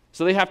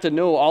 So they have to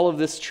know all of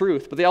this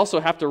truth, but they also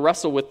have to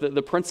wrestle with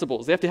the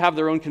principles. They have to have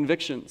their own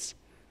convictions.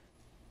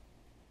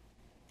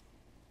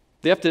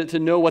 They have to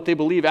know what they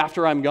believe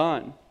after I'm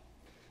gone.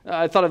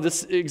 I thought of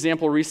this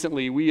example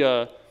recently. We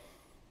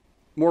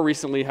more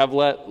recently have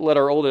let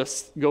our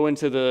oldest go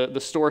into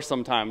the store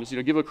sometimes,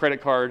 give a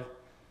credit card,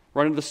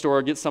 run into the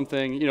store, get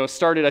something. It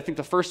started, I think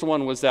the first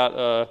one was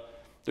that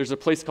there's a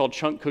place called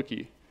Chunk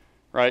Cookie,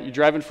 right? You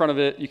drive in front of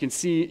it, you can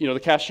see, the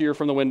cashier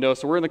from the window.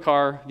 So we're in the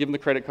car, give them the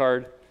credit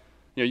card.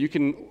 You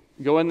can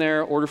go in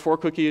there, order 4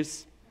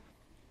 cookies.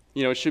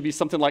 It should be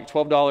something like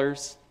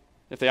 $12.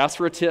 If they ask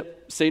for a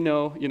tip, say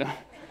no,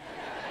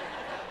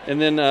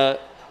 and then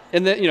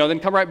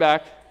come right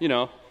back,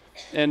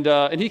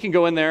 and he can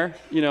go in there,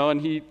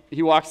 and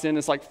he walks in,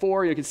 it's like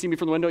 4, you can see me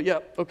from the window,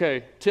 yep,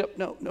 okay, tip,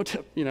 no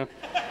tip,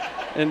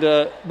 and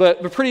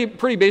but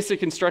pretty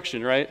basic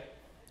instruction, right?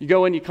 You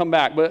go in, you come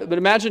back, but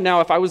imagine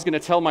now if I was going to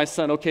tell my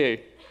son,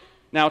 okay,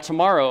 now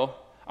tomorrow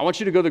I want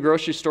you to go to the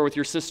grocery store with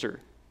your sister,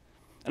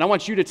 and I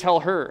want you to tell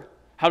her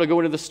how to go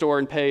into the store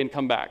and pay and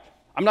come back.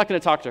 I'm not going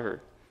to talk to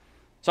her.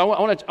 So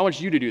I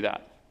want you to do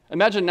that.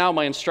 Imagine now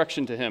my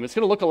instruction to him. It's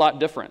going to look a lot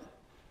different.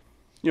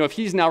 If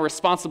he's now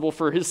responsible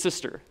for his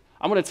sister,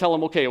 I'm going to tell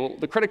him, okay, well,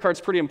 the credit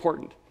card's pretty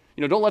important.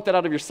 Don't let that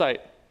out of your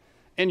sight.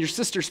 And your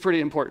sister's pretty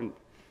important.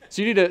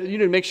 So you need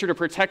to make sure to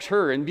protect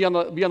her and be on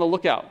the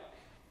lookout.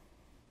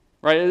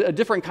 Right? A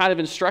different kind of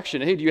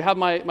instruction. Hey, do you have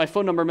my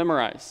phone number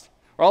memorized?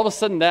 Or all of a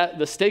sudden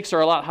the stakes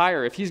are a lot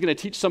higher if he's going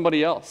to teach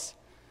somebody else.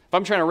 If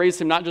I'm trying to raise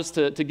him not just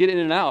to get in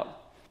and out,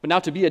 but now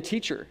to be a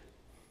teacher.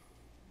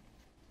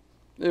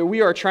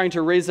 We are trying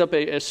to raise up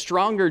a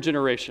stronger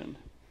generation.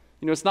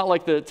 It's not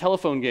like the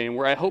telephone game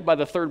where I hope by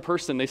the third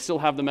person they still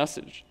have the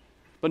message.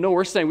 But no,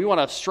 we're saying we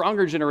want a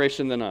stronger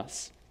generation than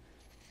us.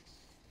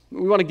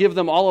 We want to give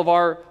them all of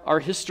our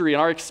history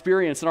and our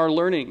experience and our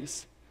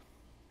learnings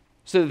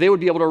so that they would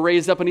be able to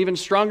raise up an even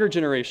stronger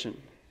generation.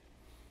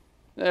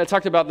 I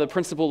talked about the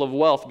principle of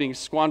wealth being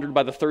squandered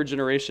by the third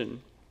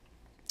generation.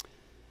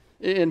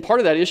 And part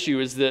of that issue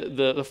is that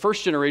the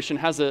first generation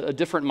has a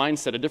different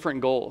mindset, a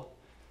different goal.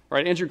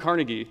 Right? Andrew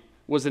Carnegie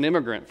was an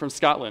immigrant from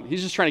Scotland.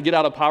 He's just trying to get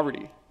out of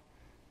poverty,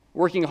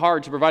 working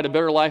hard to provide a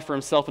better life for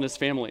himself and his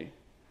family.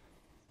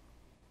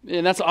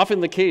 And that's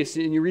often the case.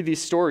 And you read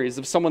these stories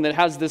of someone that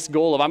has this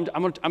goal of, I'm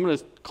going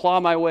to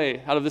claw my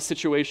way out of this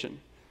situation.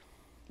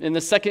 In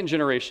the second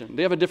generation,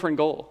 they have a different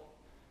goal.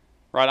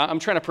 Right? I'm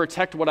trying to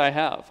protect what I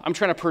have. I'm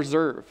trying to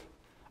preserve.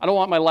 I don't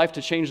want my life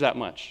to change that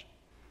much.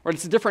 Right?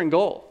 It's a different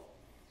goal.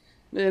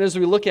 And as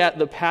we look at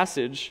the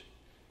passage,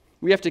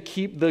 we have to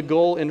keep the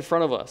goal in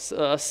front of us,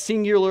 a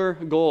singular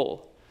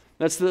goal.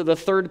 That's the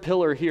third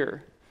pillar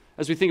here.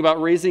 As we think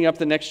about raising up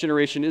the next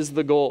generation is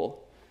the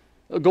goal.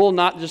 A goal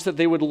not just that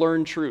they would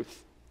learn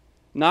truth,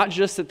 not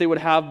just that they would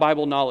have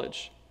Bible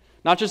knowledge,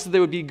 not just that they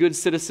would be good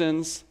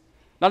citizens,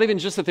 not even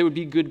just that they would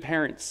be good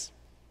parents.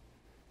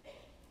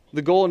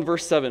 The goal in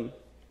verse 7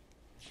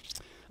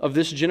 of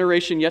this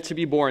generation yet to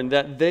be born,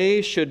 that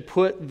they should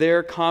put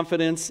their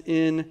confidence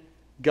in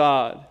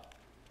God,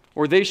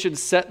 or they should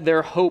set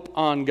their hope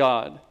on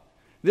God.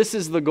 This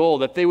is the goal,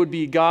 that they would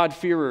be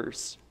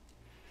God-fearers,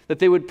 that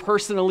they would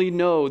personally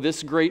know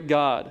this great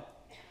God.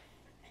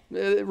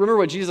 Remember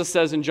what Jesus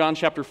says in John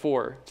chapter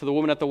 4 to the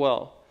woman at the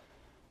well.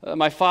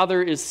 My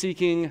Father is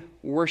seeking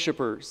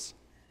worshipers.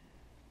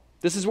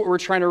 This is what we're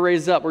trying to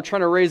raise up. We're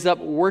trying to raise up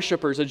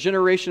worshipers, a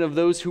generation of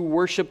those who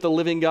worship the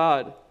living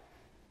God,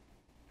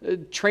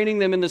 training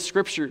them in the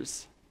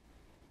Scriptures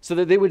so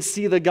that they would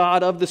see the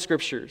God of the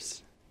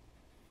Scriptures.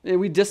 And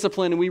we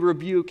discipline and we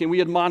rebuke and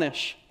we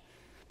admonish,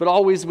 but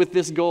always with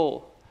this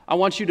goal. I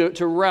want you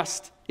to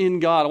rest in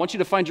God. I want you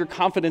to find your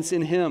confidence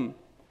in Him.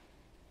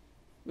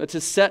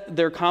 To set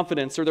their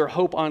confidence or their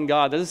hope on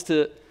God. That is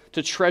to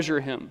treasure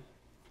Him.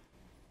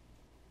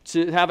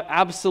 To have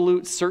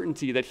absolute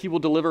certainty that He will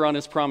deliver on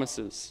His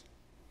promises.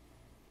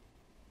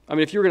 I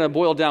mean, if you're going to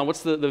boil down,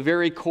 what's the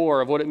very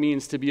core of what it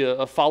means to be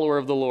a follower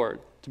of the Lord?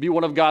 To be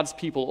one of God's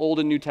people, Old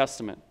and New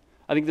Testament.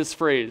 I think this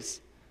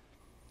phrase,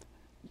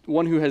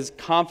 one who has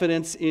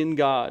confidence in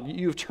God.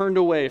 You've turned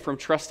away from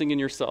trusting in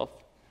yourself.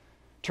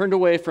 Turned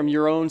away from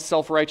your own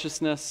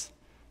self-righteousness.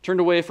 Turned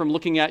away from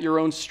looking at your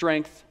own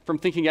strength, from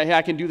thinking, hey,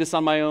 I can do this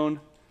on my own.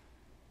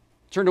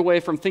 Turned away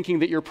from thinking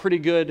that you're pretty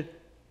good.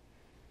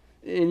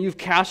 And you've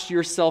cast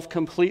yourself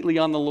completely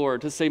on the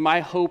Lord to say,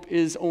 my hope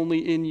is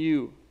only in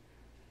you.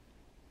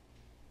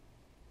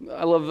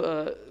 I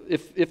love,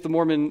 if the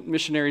Mormon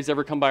missionaries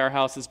ever come by our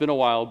house, it's been a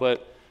while,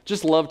 but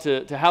just love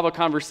to have a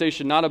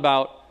conversation, not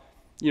about,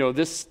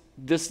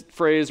 this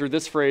phrase or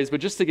this phrase, but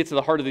just to get to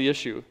the heart of the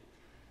issue.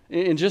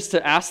 And just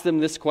to ask them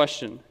this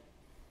question.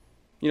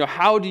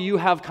 How do you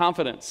have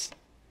confidence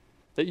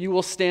that you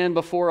will stand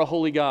before a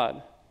holy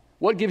God?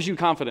 What gives you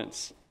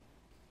confidence?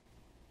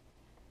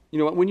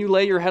 When you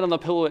lay your head on the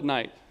pillow at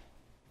night,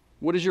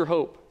 what is your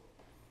hope?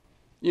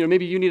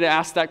 Maybe you need to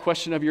ask that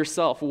question of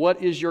yourself.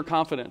 What is your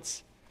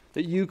confidence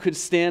that you could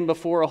stand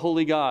before a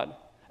holy God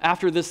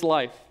after this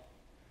life?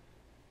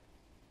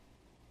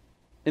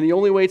 And the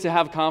only way to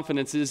have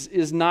confidence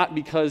is not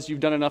because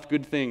you've done enough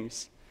good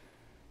things.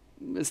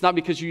 It's not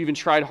because you even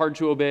tried hard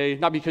to obey,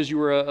 not because you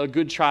were a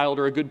good child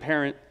or a good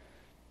parent,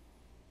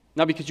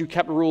 not because you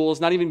kept rules,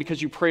 not even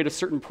because you prayed a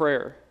certain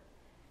prayer.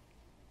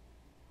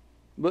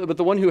 But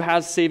the one who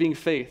has saving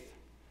faith,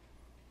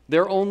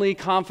 their only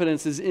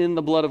confidence is in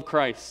the blood of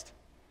Christ.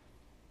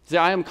 Say,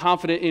 I am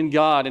confident in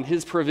God and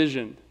His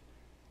provision.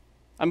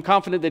 I'm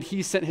confident that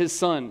He sent His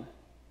Son.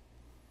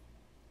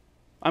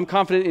 I'm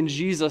confident in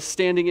Jesus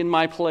standing in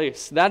my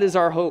place. That is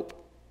our hope.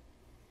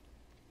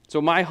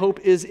 So my hope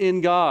is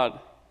in God.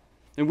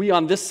 And we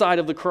on this side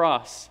of the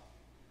cross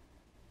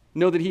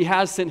know that He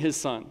has sent His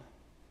Son.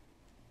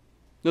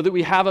 Know that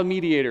we have a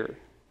mediator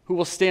who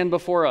will stand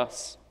before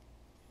us.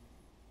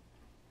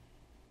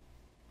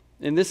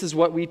 And this is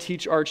what we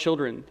teach our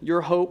children.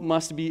 Your hope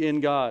must be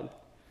in God.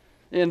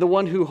 And the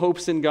one who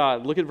hopes in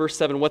God, look at verse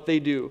 7, what they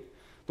do.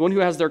 The one who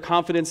has their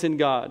confidence in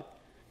God,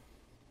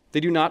 they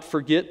do not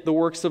forget the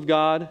works of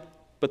God,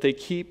 but they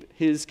keep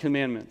His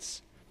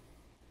commandments.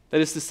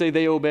 That is to say,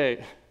 they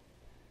obey.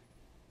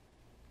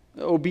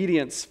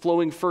 Obedience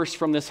flowing first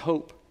from this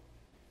hope.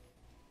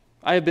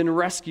 I have been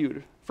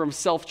rescued from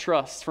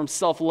self-trust, from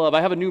self-love.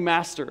 I have a new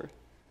master,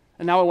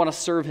 and now I want to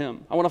serve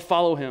him. I want to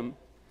follow him.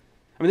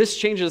 I mean, this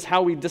changes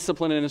how we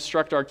discipline and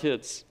instruct our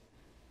kids.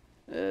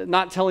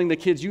 Not telling the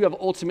kids, you have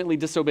ultimately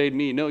disobeyed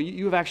me. No,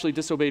 you have actually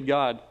disobeyed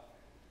God,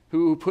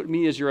 who put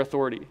me as your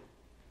authority.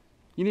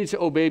 You need to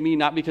obey me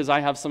not because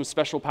I have some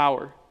special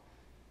power,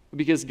 but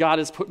because God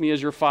has put me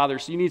as your father,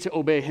 so you need to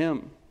obey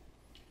him.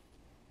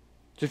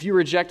 So if you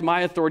reject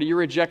my authority, you're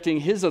rejecting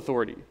his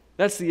authority.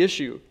 That's the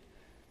issue.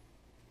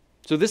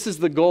 So this is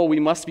the goal we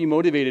must be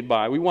motivated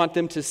by. We want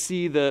them to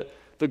see the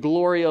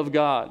glory of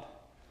God.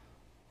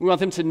 We want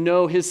them to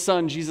know his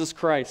son, Jesus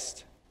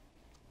Christ.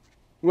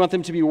 We want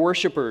them to be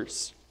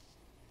worshipers.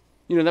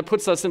 You know, that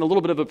puts us in a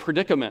little bit of a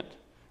predicament,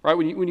 right?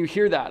 When you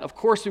hear that, of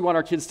course we want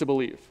our kids to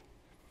believe.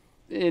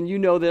 And you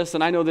know this,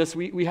 and I know this,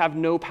 we have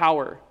no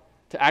power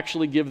to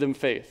actually give them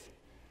faith,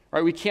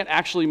 right? We can't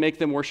actually make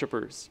them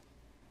worshipers.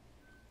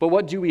 But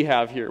what do we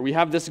have here? We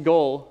have this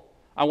goal.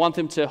 I want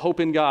them to hope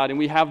in God, and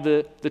we have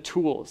the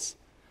tools.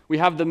 We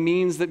have the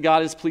means that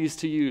God is pleased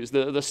to use,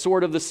 the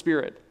sword of the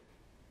Spirit.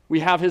 We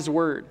have his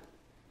word.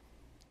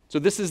 So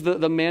this is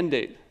the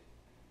mandate,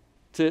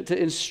 to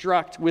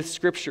instruct with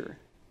Scripture.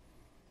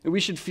 And we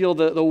should feel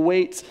the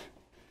weight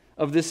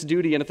of this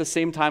duty and at the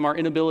same time our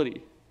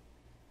inability.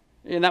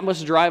 And that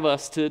must drive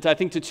us to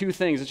two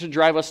things. It should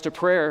drive us to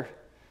prayer,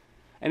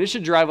 and it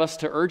should drive us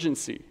to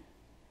urgency.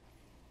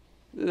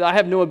 I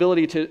have no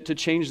ability to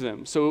change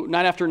them. So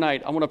night after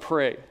night, I want to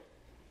pray.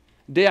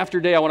 Day after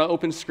day, I want to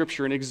open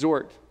Scripture and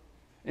exhort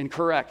and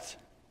correct.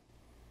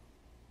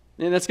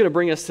 And that's going to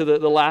bring us to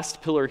the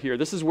last pillar here.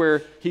 This is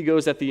where he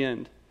goes at the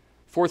end.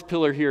 Fourth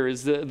pillar here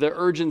is the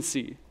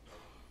urgency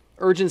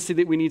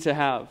that we need to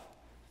have.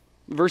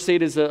 Verse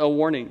 8 is a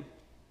warning.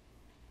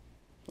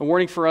 A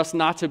warning for us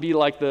not to be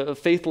like the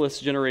faithless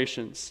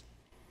generations.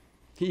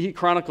 He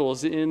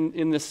chronicles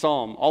in this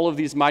psalm all of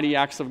these mighty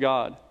acts of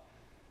God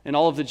and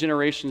all of the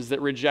generations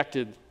that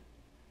rejected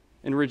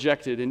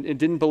and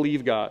didn't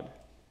believe God.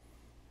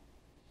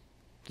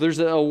 There's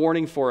a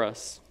warning for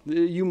us.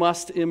 You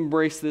must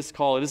embrace this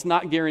call. It is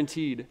not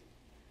guaranteed.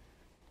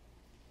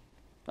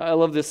 I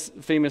love this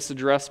famous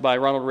address by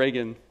Ronald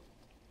Reagan.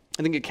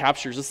 I think it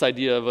captures this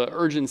idea of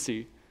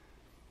urgency.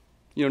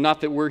 You know, not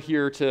that we're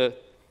here to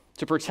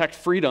protect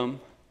freedom,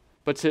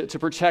 but to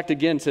protect,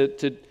 again,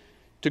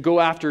 to go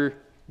after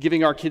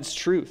giving our kids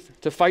truth,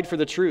 to fight for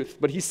the truth.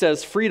 But he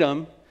says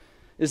freedom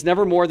is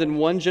never more than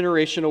one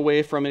generation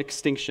away from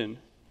extinction.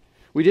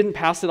 We didn't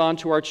pass it on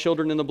to our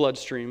children in the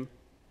bloodstream.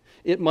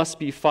 It must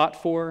be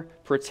fought for,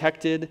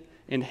 protected,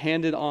 and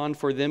handed on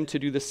for them to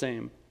do the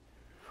same.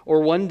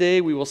 Or one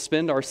day we will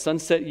spend our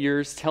sunset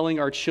years telling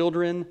our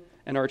children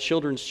and our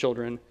children's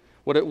children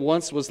what it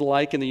once was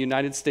like in the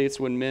United States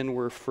when men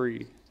were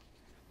free.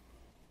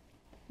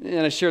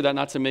 And I share that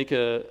not to make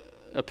a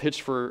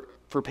pitch for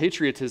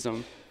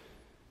patriotism,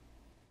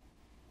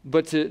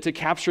 but to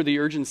capture the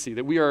urgency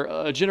that we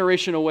are a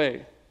generation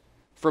away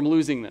from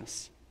losing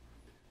this.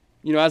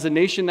 You know, as a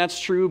nation,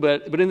 that's true,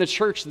 but in the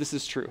church, this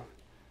is true.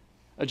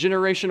 A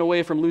generation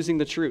away from losing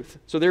the truth.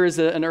 So there is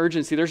an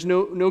urgency. There's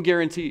no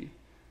guarantee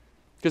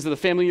because of the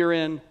family you're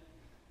in,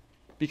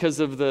 because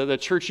of the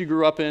church you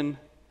grew up in,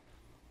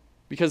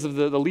 because of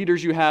the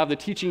leaders you have, the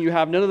teaching you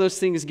have. None of those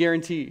things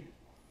guarantee.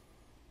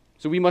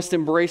 So we must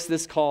embrace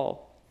this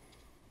call.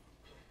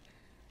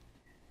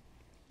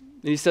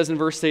 And he says in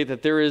verse 8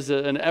 that there is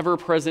an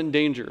ever-present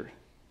danger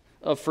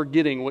of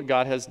forgetting what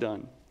God has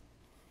done.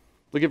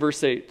 Look at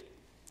verse 8.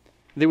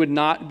 They would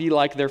not be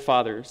like their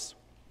fathers,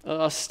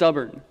 a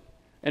stubborn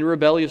and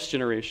rebellious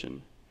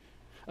generation,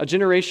 a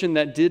generation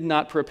that did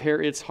not prepare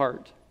its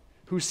heart,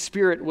 whose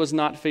spirit was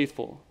not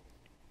faithful.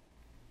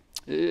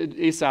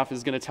 Asaph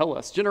is going to tell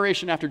us,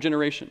 generation after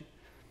generation,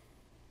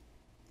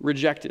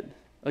 rejected,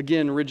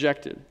 again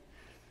rejected.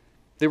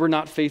 They were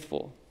not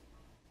faithful.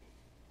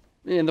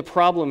 And the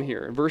problem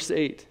here, in verse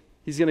 8,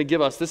 he's going to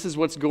give us, this is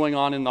what's going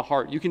on in the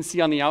heart. You can see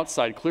on the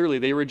outside, clearly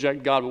they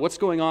reject God, but what's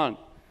going on?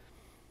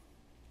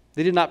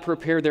 They did not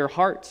prepare their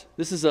heart.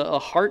 This is a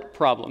heart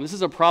problem. This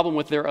is a problem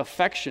with their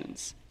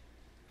affections.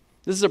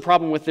 This is a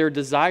problem with their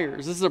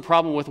desires. This is a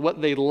problem with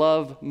what they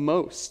love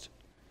most.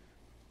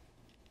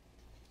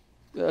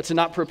 To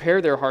not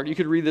prepare their heart, you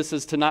could read this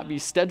as to not be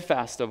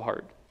steadfast of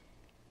heart.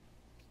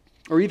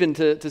 Or even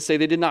to say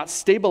they did not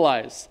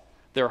stabilize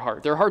their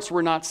heart. Their hearts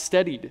were not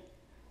steadied.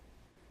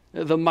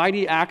 The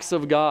mighty acts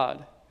of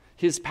God,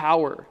 his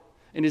power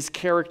and his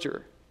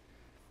character,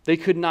 they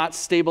could not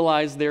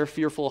stabilize their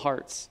fearful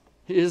hearts.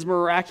 His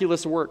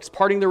miraculous works,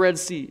 parting the Red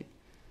Sea,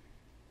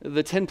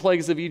 the 10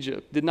 plagues of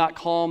Egypt, did not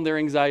calm their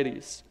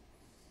anxieties.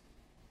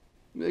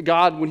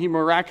 God, when he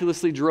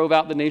miraculously drove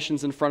out the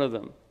nations in front of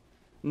them,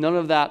 none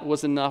of that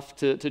was enough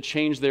to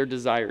change their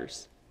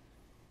desires.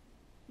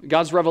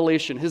 God's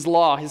revelation, his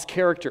law, his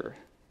character,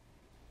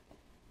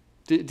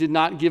 did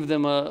not give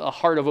them a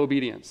heart of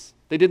obedience.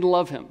 They didn't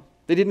love him.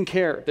 They didn't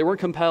care. They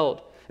weren't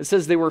compelled. It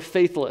says they were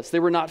faithless. They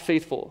were not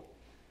faithful.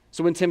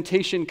 So when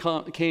temptation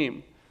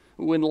came,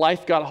 when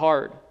life got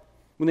hard,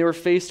 when they were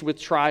faced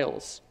with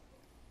trials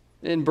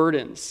and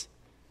burdens,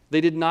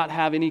 they did not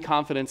have any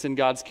confidence in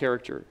God's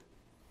character.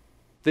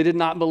 They did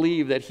not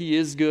believe that he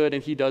is good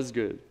and he does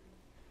good.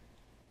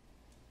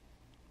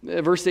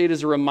 Verse 8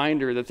 is a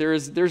reminder that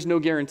there's no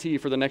guarantee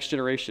for the next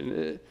generation.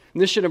 And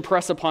this should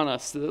impress upon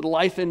us the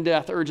life and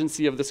death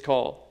urgency of this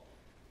call.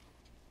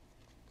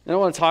 And I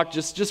want to talk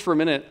just for a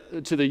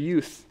minute to the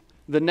youth,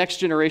 the next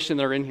generation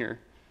that are in here.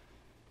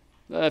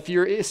 If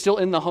you're still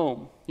in the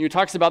home, it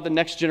talks about the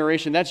next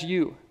generation. That's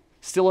you,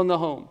 still in the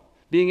home,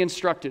 being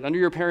instructed under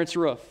your parents'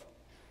 roof.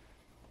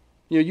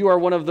 You are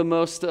one of the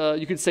most,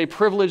 you could say,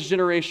 privileged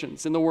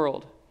generations in the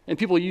world. And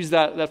people use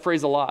that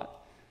phrase a lot.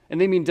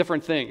 And they mean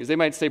different things. They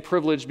might say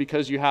privileged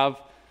because you have,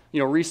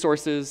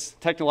 resources,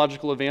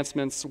 technological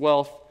advancements,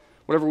 wealth,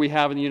 whatever we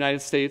have in the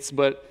United States.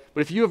 But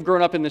if you have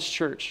grown up in this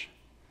church,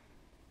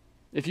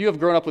 if you have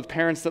grown up with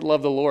parents that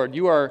love the Lord,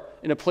 you are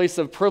in a place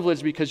of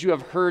privilege because you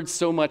have heard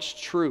so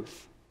much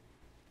truth.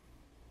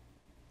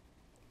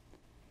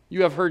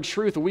 You have heard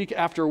truth week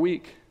after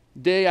week,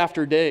 day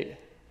after day,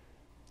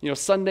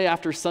 Sunday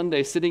after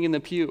Sunday, sitting in the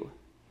pew.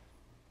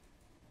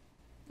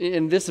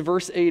 And this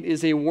verse 8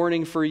 is a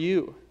warning for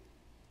you.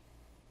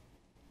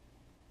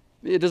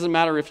 It doesn't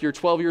matter if you're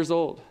 12 years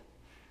old,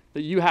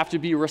 that you have to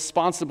be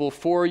responsible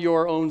for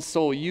your own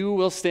soul. You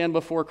will stand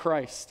before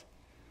Christ.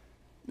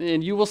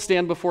 And you will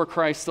stand before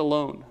Christ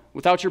alone,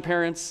 without your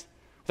parents,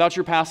 without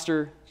your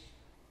pastor.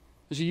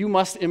 So you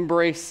must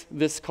embrace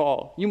this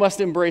call. You must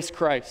embrace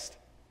Christ.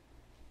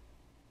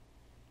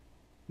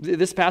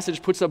 This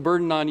passage puts a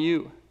burden on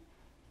you,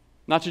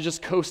 not to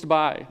just coast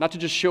by, not to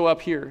just show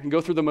up here and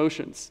go through the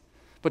motions,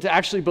 but to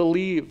actually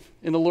believe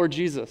in the Lord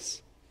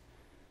Jesus,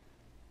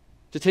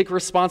 to take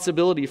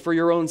responsibility for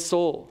your own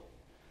soul.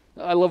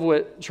 I love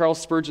what Charles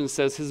Spurgeon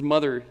says his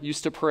mother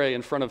used to pray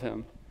in front of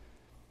him.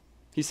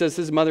 He says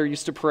his mother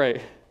used to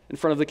pray in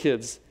front of the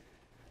kids,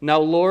 "Now,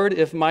 Lord,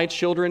 if my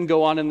children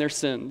go on in their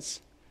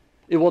sins,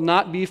 it will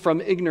not be from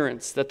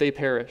ignorance that they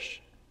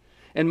perish.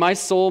 And my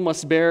soul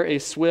must bear a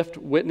swift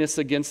witness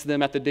against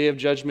them at the day of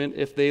judgment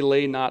if they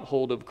lay not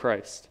hold of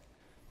Christ."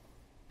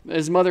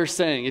 His mother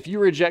saying, if you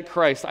reject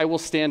Christ, I will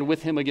stand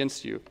with him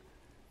against you.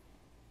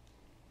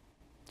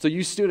 So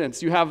you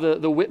students, you have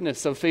the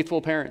witness of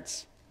faithful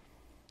parents.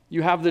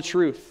 You have the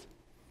truth.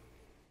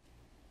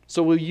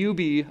 So will you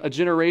be a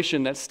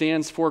generation that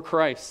stands for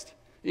Christ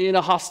in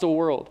a hostile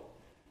world,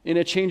 in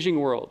a changing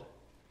world?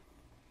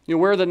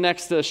 Where are the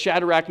next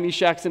Shadrach,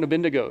 Meshach, and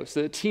Abednego,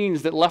 the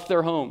teens that left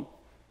their home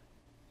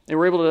and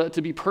were able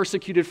to be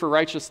persecuted for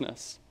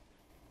righteousness,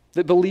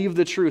 that believed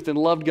the truth and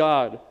loved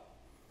God?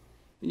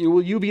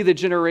 Will you be the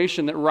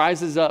generation that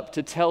rises up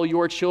to tell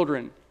your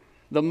children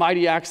the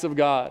mighty acts of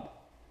God,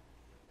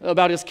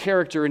 about his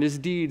character and his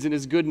deeds and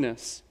his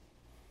goodness,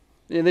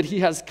 and that he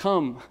has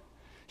come?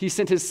 He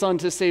sent his son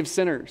to save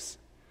sinners.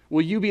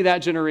 Will you be that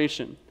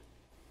generation?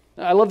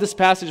 I love this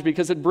passage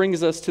because it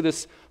brings us to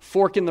this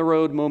fork in the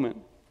road moment.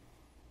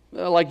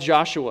 Like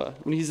Joshua,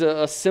 when he's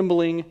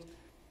assembling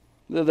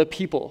the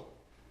people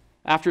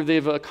after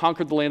they've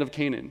conquered the land of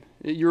Canaan.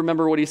 You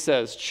remember what he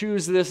says,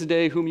 choose this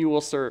day whom you will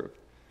serve.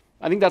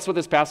 I think that's what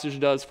this passage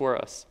does for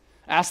us.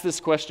 Ask this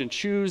question,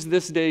 choose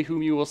this day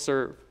whom you will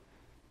serve.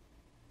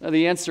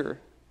 The answer,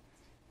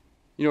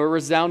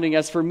 resounding,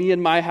 as for me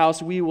and my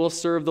house, we will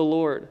serve the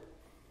Lord.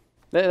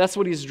 That's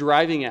what he's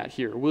driving at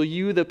here. Will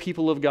you, the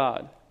people of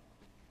God,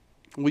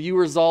 will you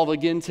resolve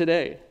again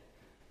today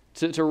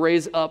to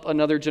raise up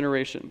another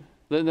generation,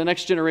 the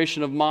next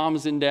generation of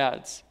moms and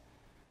dads,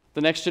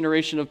 the next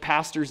generation of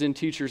pastors and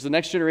teachers, the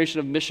next generation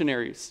of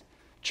missionaries,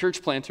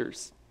 church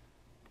planters,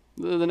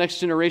 the next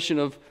generation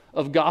of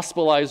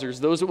gospelizers,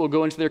 those that will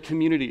go into their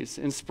communities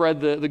and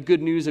spread the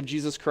good news of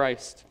Jesus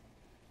Christ.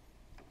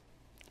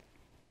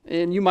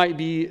 And you might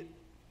be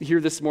here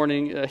this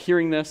morning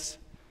hearing this,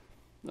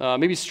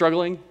 maybe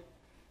struggling,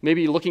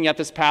 maybe looking at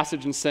this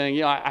passage and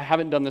saying, I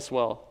haven't done this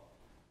well.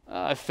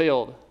 I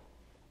failed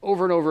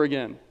over and over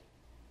again.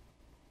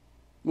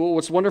 Well,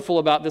 what's wonderful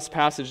about this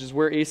passage is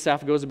where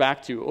Asaph goes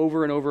back to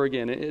over and over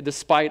again,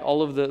 despite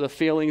all of the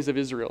failings of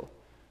Israel,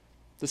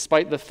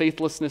 despite the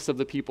faithlessness of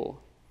the people,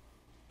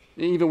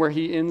 even where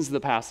he ends the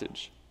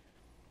passage,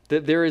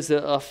 that there is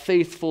a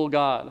faithful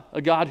God,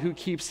 a God who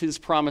keeps his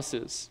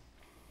promises.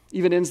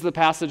 Even ends the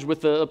passage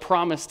with a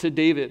promise to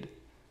David,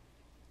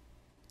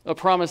 a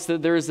promise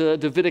that there is a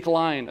Davidic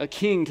line, a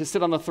king to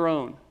sit on the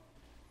throne.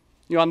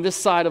 On this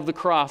side of the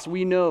cross,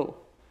 we know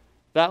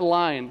that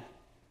line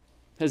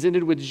has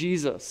ended with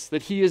Jesus,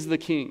 that he is the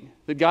king,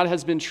 that God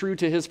has been true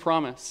to his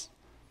promise,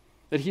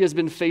 that he has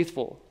been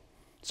faithful.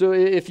 So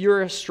if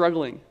you're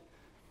struggling,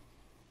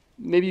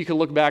 maybe you can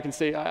look back and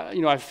say,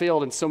 I've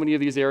failed in so many of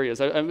these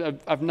areas.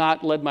 I've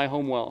not led my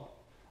home well.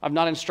 I've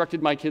not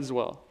instructed my kids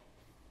well.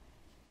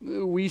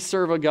 We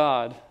serve a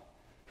God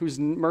whose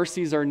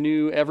mercies are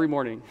new every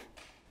morning,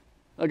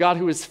 a God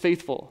who is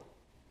faithful.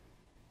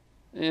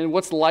 And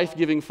what's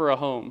life-giving for a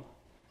home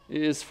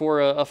is for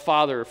a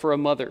father, for a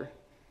mother,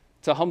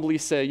 to humbly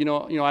say,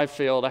 I've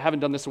failed. I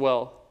haven't done this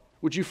well.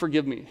 Would you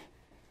forgive me?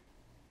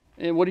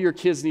 And what do your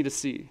kids need to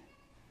see?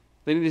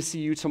 They need to see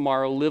you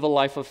tomorrow live a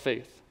life of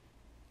faith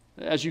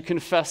as you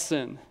confess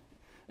sin,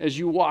 as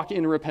you walk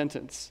in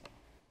repentance.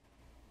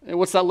 And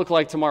what's that look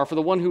like tomorrow? For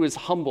the one who is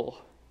humble,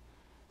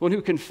 the one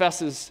who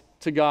confesses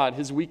to God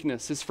his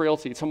weakness, his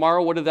frailty.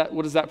 Tomorrow, what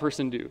does that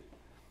person do?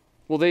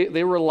 Well,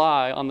 they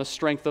rely on the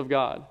strength of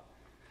God.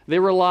 They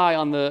rely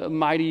on the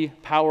mighty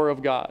power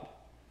of God.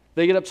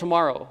 They get up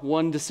tomorrow,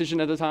 one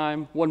decision at a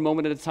time, one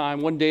moment at a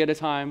time, one day at a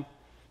time,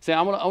 saying,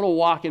 I want to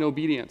walk in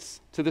obedience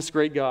to this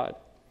great God.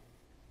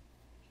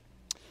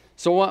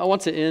 So I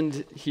want to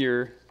end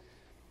here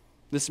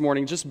this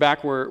morning, just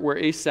back where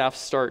Asaph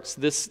starts,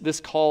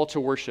 this call to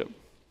worship,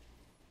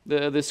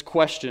 this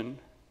question.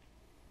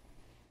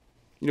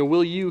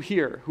 Will you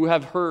here, who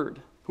have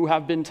heard, who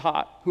have been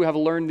taught, who have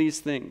learned these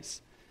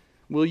things,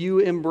 will you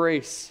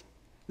embrace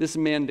this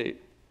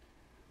mandate?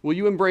 Will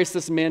you embrace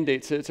this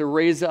mandate to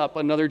raise up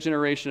another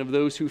generation of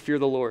those who fear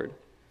the Lord?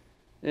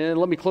 And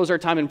let me close our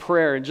time in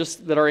prayer, and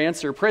just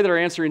that pray that our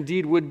answer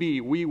indeed would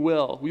be, we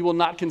will. We will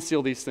not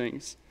conceal these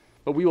things,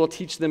 but we will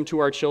teach them to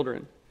our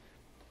children.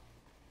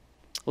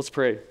 Let's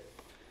pray.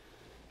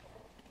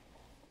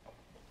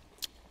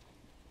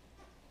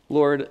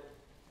 Lord,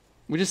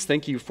 we just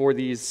thank you for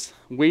these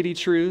weighty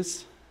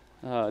truths,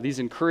 these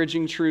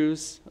encouraging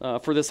truths,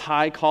 for this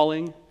high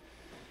calling.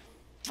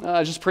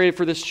 I just pray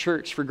for this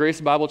church, for Grace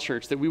Bible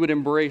Church, that we would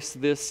embrace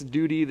this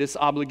duty, this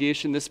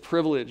obligation, this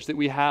privilege that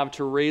we have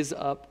to raise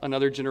up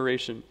another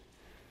generation.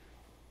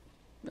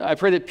 I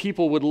pray that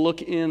people would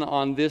look in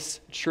on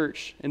this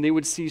church and they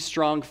would see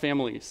strong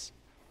families.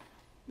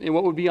 And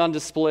what would be on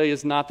display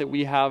is not that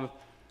we have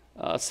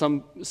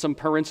some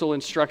parental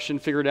instruction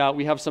figured out,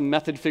 we have some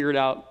method figured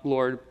out,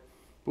 Lord,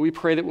 but we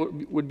pray that what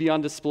would be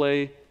on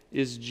display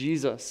is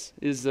Jesus,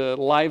 is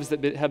lives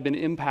that have been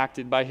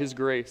impacted by his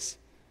grace.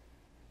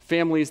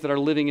 Families that are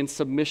living in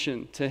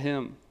submission to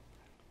him.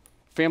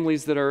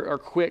 Families that are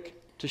quick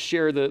to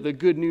share the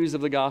good news of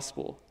the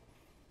gospel.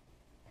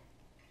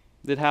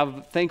 That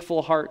have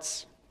thankful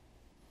hearts.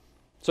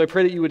 So I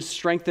pray that you would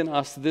strengthen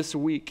us this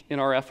week in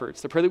our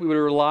efforts. I pray that we would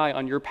rely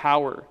on your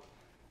power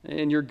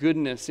and your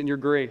goodness and your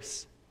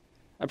grace.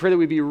 I pray that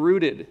we be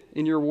rooted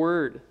in your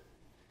word.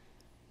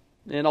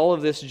 And all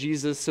of this,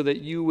 Jesus, so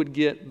that you would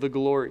get the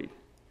glory.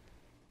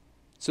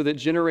 So that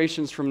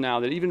generations from now,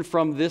 that even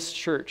from this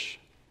church,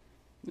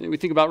 we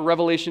think about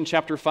Revelation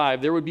chapter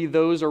 5, there would be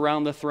those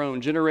around the throne,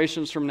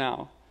 generations from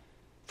now,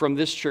 from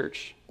this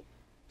church,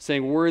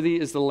 saying, worthy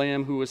is the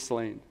Lamb who was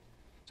slain.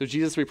 So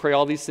Jesus, we pray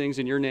all these things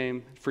in your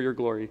name for your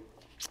glory.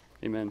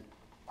 Amen.